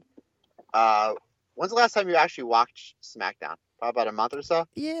just said. When's the last time you actually watched SmackDown? Probably about a month or so.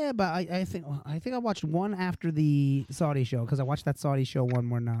 Yeah, but I think I watched one after the Saudi show because I watched that Saudi show one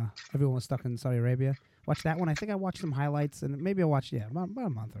when everyone was stuck in Saudi Arabia. Watched that one. I think I watched some highlights and maybe I watched about a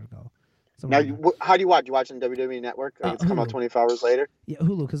month ago. Now, how do you watch? Do you watch on WWE Network? It's come out 24 hours later. Yeah,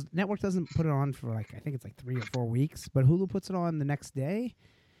 Hulu, because Network doesn't put it on for I think it's 3 or 4 weeks, but Hulu puts it on the next day.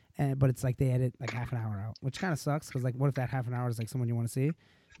 But it's they edit half an hour out, which kind of sucks because what if that half an hour is someone you want to see?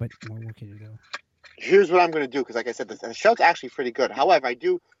 But what can you do? Here's what I'm going to do because, like I said, the show's actually pretty good. However, I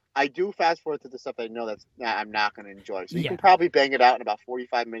do fast forward to the stuff that I know I'm not going to enjoy. So you can probably bang it out in about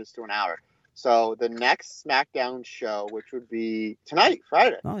 45 minutes to an hour. So the next SmackDown show, which would be tonight,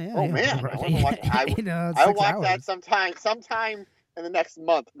 Friday. Oh yeah. Oh man, I want to watch it. I will watch that sometime in the next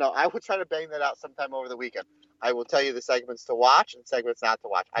month. No, I will try to bang that out sometime over the weekend. I will tell you the segments to watch and segments not to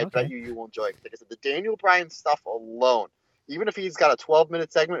watch. I bet you won't enjoy it. Like I said, the Daniel Bryan stuff alone, even if he's got a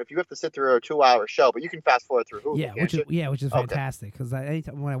 12-minute segment, if you have to sit through a 2-hour show, but you can fast forward through Hulu. Which is fantastic because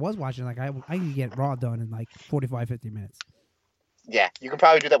when I was watching, I can get Raw done in 45, 50 minutes. Yeah, you can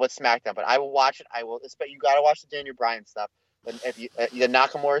probably do that with SmackDown, but I will watch it. I will. But you got to watch the Daniel Bryan stuff. And if the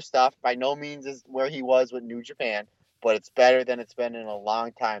Nakamura stuff, by no means is where he was with New Japan, but it's better than it's been in a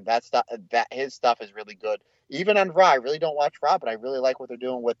long time. His stuff is really good. Even on Raw, I really don't watch Raw, but I really like what they're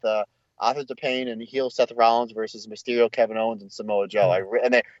doing with the Authors of Pain and heel Seth Rollins versus Mysterio, Kevin Owens, and Samoa Joe.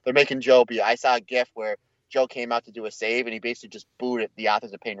 And they're making Joe be. I saw a GIF where Joe came out to do a save, and he basically just booted the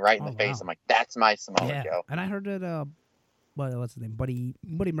Authors of Pain right in the face. I'm like, that's my Samoa Joe. And I heard that. What's his name? Buddy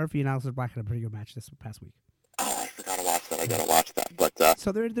Murphy and Aleister Black had a pretty good match this past week. Oh, I forgot to watch that. I gotta watch that. But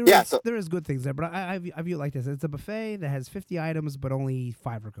so there is good things there. But I view it like this: it's a buffet that has 50 items, but only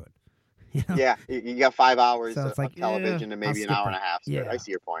 5 are good. You know? Yeah, you got 5 hours of television and maybe an hour and a half. So I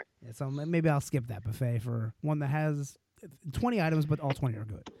see your point. Yeah, so maybe I'll skip that buffet for one that has 20 items, but all 20 are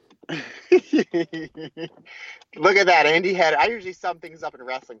good. Look at that. Andy I usually sum things up in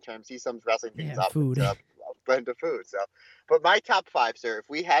wrestling terms. He sums wrestling things up. Food. Into food. So, but my top 5, sir, if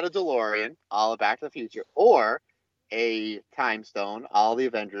we had a DeLorean, all of Back to the Future, or a Time Stone, all the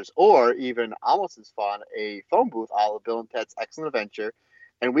Avengers, or even almost as fun, a phone booth, all of Bill and Ted's Excellent Adventure,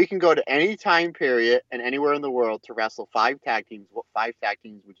 and we can go to any time period and anywhere in the world to wrestle 5 tag teams, what 5 tag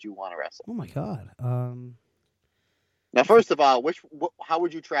teams would you want to wrestle? Oh my God. Now, first of all, how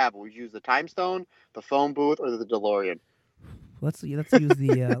would you travel? Would you use the Time Stone, the phone booth, or the DeLorean? Let's use the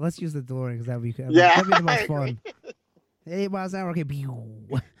DeLorean because that'd be the most fun. 8 miles an hour, okay.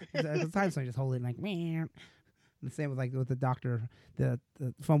 The Time Stone just hold it man. The same with the doctor, the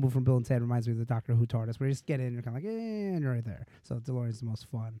phone booth from Bill and Ted reminds me of the Doctor Who TARDIS, where you just get in and you're kind of and you're right there. So DeLorean's the most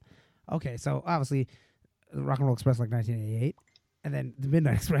fun. Okay, so obviously, the Rock and Roll Express 1988, and then the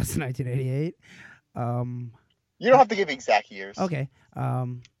Midnight Express 1988. You don't have to give exact years. Okay. I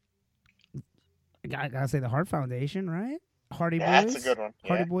gotta say the Hart Foundation, right? Hardy Boys. That's a good one.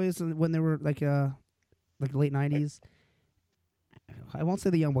 Hardy Boys when they were like late 90s. I won't say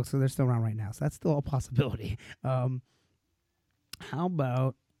the Young Bucks because they're still around right now, so that's still a possibility. How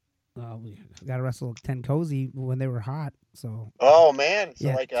about we got to wrestle 10 Cozy when they were hot? So. Oh man! So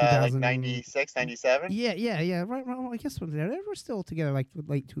like 96, 97. Yeah. Right. I guess they were still together like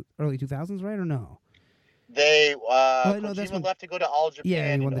early 2000s, right or no? They Kojima left to go to All Japan.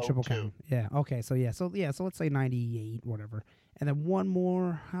 Yeah, he won the Triple 02. Crown. Yeah. Okay. So let's say 98, whatever. And then one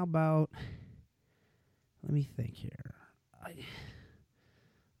more. How about? Let me think here.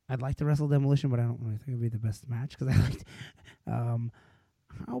 I'd like to wrestle Demolition, but I don't really think it'd be the best match because I liked.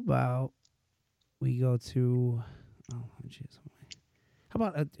 How about we go to? Oh, jeez. How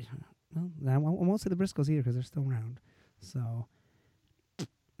about? I won't say the Briscoes either because they're still around. So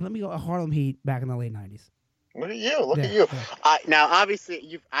let me go Harlem Heat back in the late 90s. Look at you! Look at you! Yeah. Now,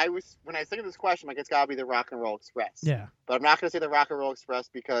 obviously, when I was thinking of this question, like it's got to be the Rock and Roll Express. Yeah. But I'm not going to say the Rock and Roll Express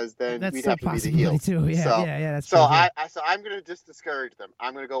because then that's we'd have to be the heels too. Yeah, so, that's so true. I'm going to just discourage them.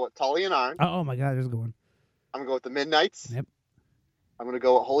 I'm going to go with Tully and Arn. Oh my God, there's a good one. I'm going to go with the Midnights. Yep. I'm going to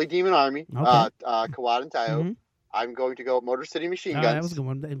go with Holy Demon Army. Okay. Kawad and Tayo. Mm-hmm. I'm going to go with Motor City Machine Guns. That was a good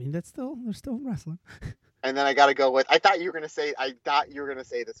one. I mean, they're still wrestling. And then I got to go with. I thought you were going to say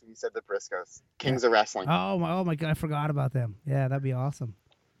this when you said the Briscoes, Kings of Wrestling. Oh my God, I forgot about them. Yeah, that'd be awesome.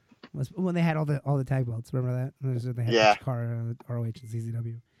 When they had all the tag belts, remember that? They had Car, ROH, and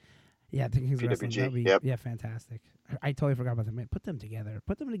CZW. Yeah, the Kings of Wrestling. That'd be fantastic. I totally forgot about them. Man, put them together.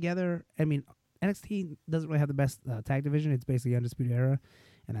 I mean, NXT doesn't really have the best tag division. It's basically Undisputed Era,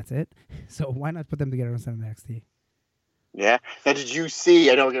 and that's it. So why not put them together instead of NXT? Yeah. Now, did you see?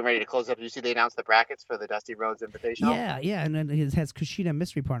 I know we're getting ready to close up. Did you see they announced the brackets for the Dusty Rhodes Invitational? Yeah, and then it has Kushida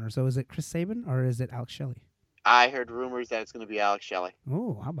mystery partner. So is it Chris Sabin or is it Alex Shelley? I heard rumors that it's going to be Alex Shelley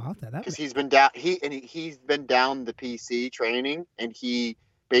Oh, how about that? because he's been down. He's been down the PC training, and he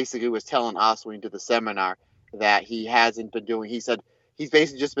basically was telling us when he did the seminar that he hasn't been doing. He said he's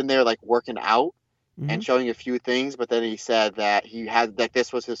basically just been there like working out Mm-hmm. and showing a few things, but then he said that he had that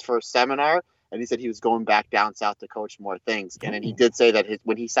this was his first seminar, and he said he was going back down south to coach more things. And then he did say that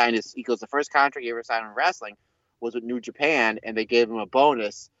when he signed he goes, the first contract he ever signed in wrestling was with New Japan, and they gave him a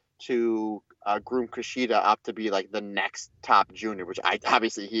bonus to groom Kushida up to be like the next top junior. Which I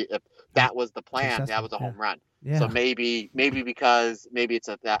obviously if that was the plan, that was a home run. Yeah. So maybe because maybe it's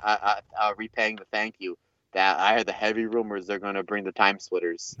a repaying the thank you. That I heard the heavy rumors they're going to bring the time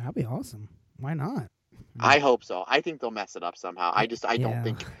splitters. That'd be awesome. Why not? I hope so. I think they'll mess it up somehow. I don't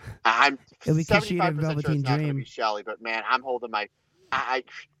think I'm 75% sure it's not going to be Shelley, but man, I'm holding my.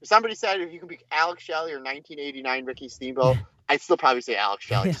 Somebody said if you can be Alex Shelley or 1989 Ricky Steamboat, I'd still probably say Alex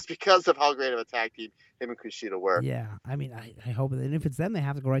Shelley just because of how great of a tag team him and Kushida were. Yeah, I mean, I hope that if it's them, they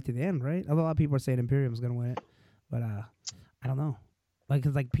have to go right to the end, right? Although a lot of people are saying Imperium's going to win it, but I don't know.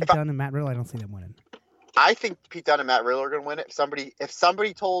 Because Pete Dunne and Matt Riddle, I don't see them winning. I think Pete Dunne and Matt Riddle are going to win it. If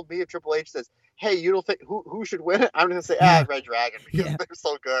somebody told me, if Triple H says, "Hey, you don't think who should win it?" I'm going to say, Red Dragon because they're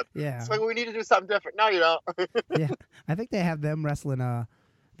so good. Yeah, it's like we need to do something different. No, you don't. Yeah, I think they have them wrestling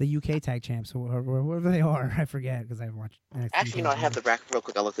the UK tag champs or whoever they are. I forget because I haven't watched. Actually, I have the bracket real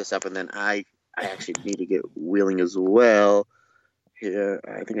quick. I'll look this up, and then I actually need to get wheeling as well. Here,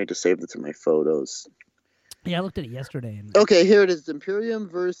 I think I just saved it to my photos. Yeah, I looked at it yesterday. Okay, here it is: Imperium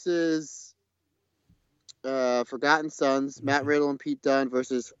versus Forgotten Sons, Matt Riddle and Pete Dunne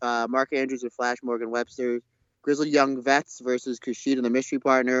versus Mark Andrews and Flash Morgan Webster, Grizzled Young Vets versus Kushida and the mystery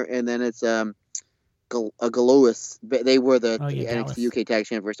partner, and then it's Galois. They were the NXT UK Tag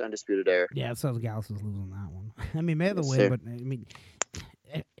Champ versus Undisputed Era. Yeah, so Gallus was losing that one. I mean, maybe they'll win, but I mean,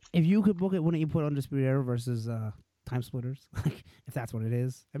 if you could book it, wouldn't you put Undisputed Era versus Time Splitters? If that's what it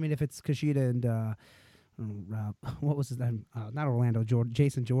is. I mean, if it's Kushida and what was his name? Not Orlando Jordan,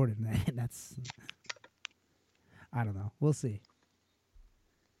 Jason Jordan. That's. I don't know. We'll see.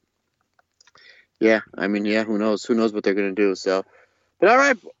 Yeah, I mean, who knows? Who knows what they're going to do, so. But all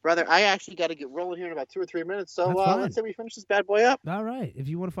right, brother, I actually got to get rolling here in about 2 or 3 minutes, so let's say we finish this bad boy up. All right. If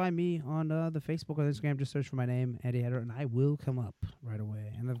you want to find me on the Facebook or Instagram, just search for my name, Eddie Hedder, and I will come up right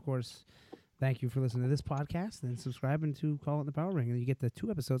away. And, of course, thank you for listening to this podcast and subscribing to Call It the Power Ring. And you get the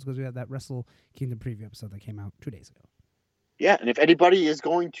 2 episodes because we had that Wrestle Kingdom preview episode that came out 2 days ago. Yeah, and if anybody is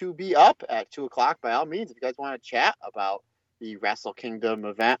going to be up at 2 o'clock, by all means, if you guys want to chat about the Wrestle Kingdom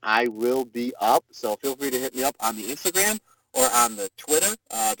event, I will be up. So feel free to hit me up on the Instagram or on the Twitter.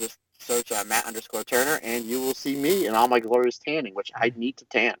 Just search Matt_Turner, and you will see me in all my glorious tanning, which I need to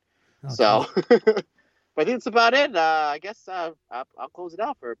tan. Okay. So, but I think that's about it. I guess I'll close it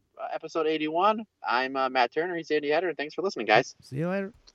out for episode 81. I'm Matt Turner. He's Andy Hedder, and thanks for listening, guys. See you later.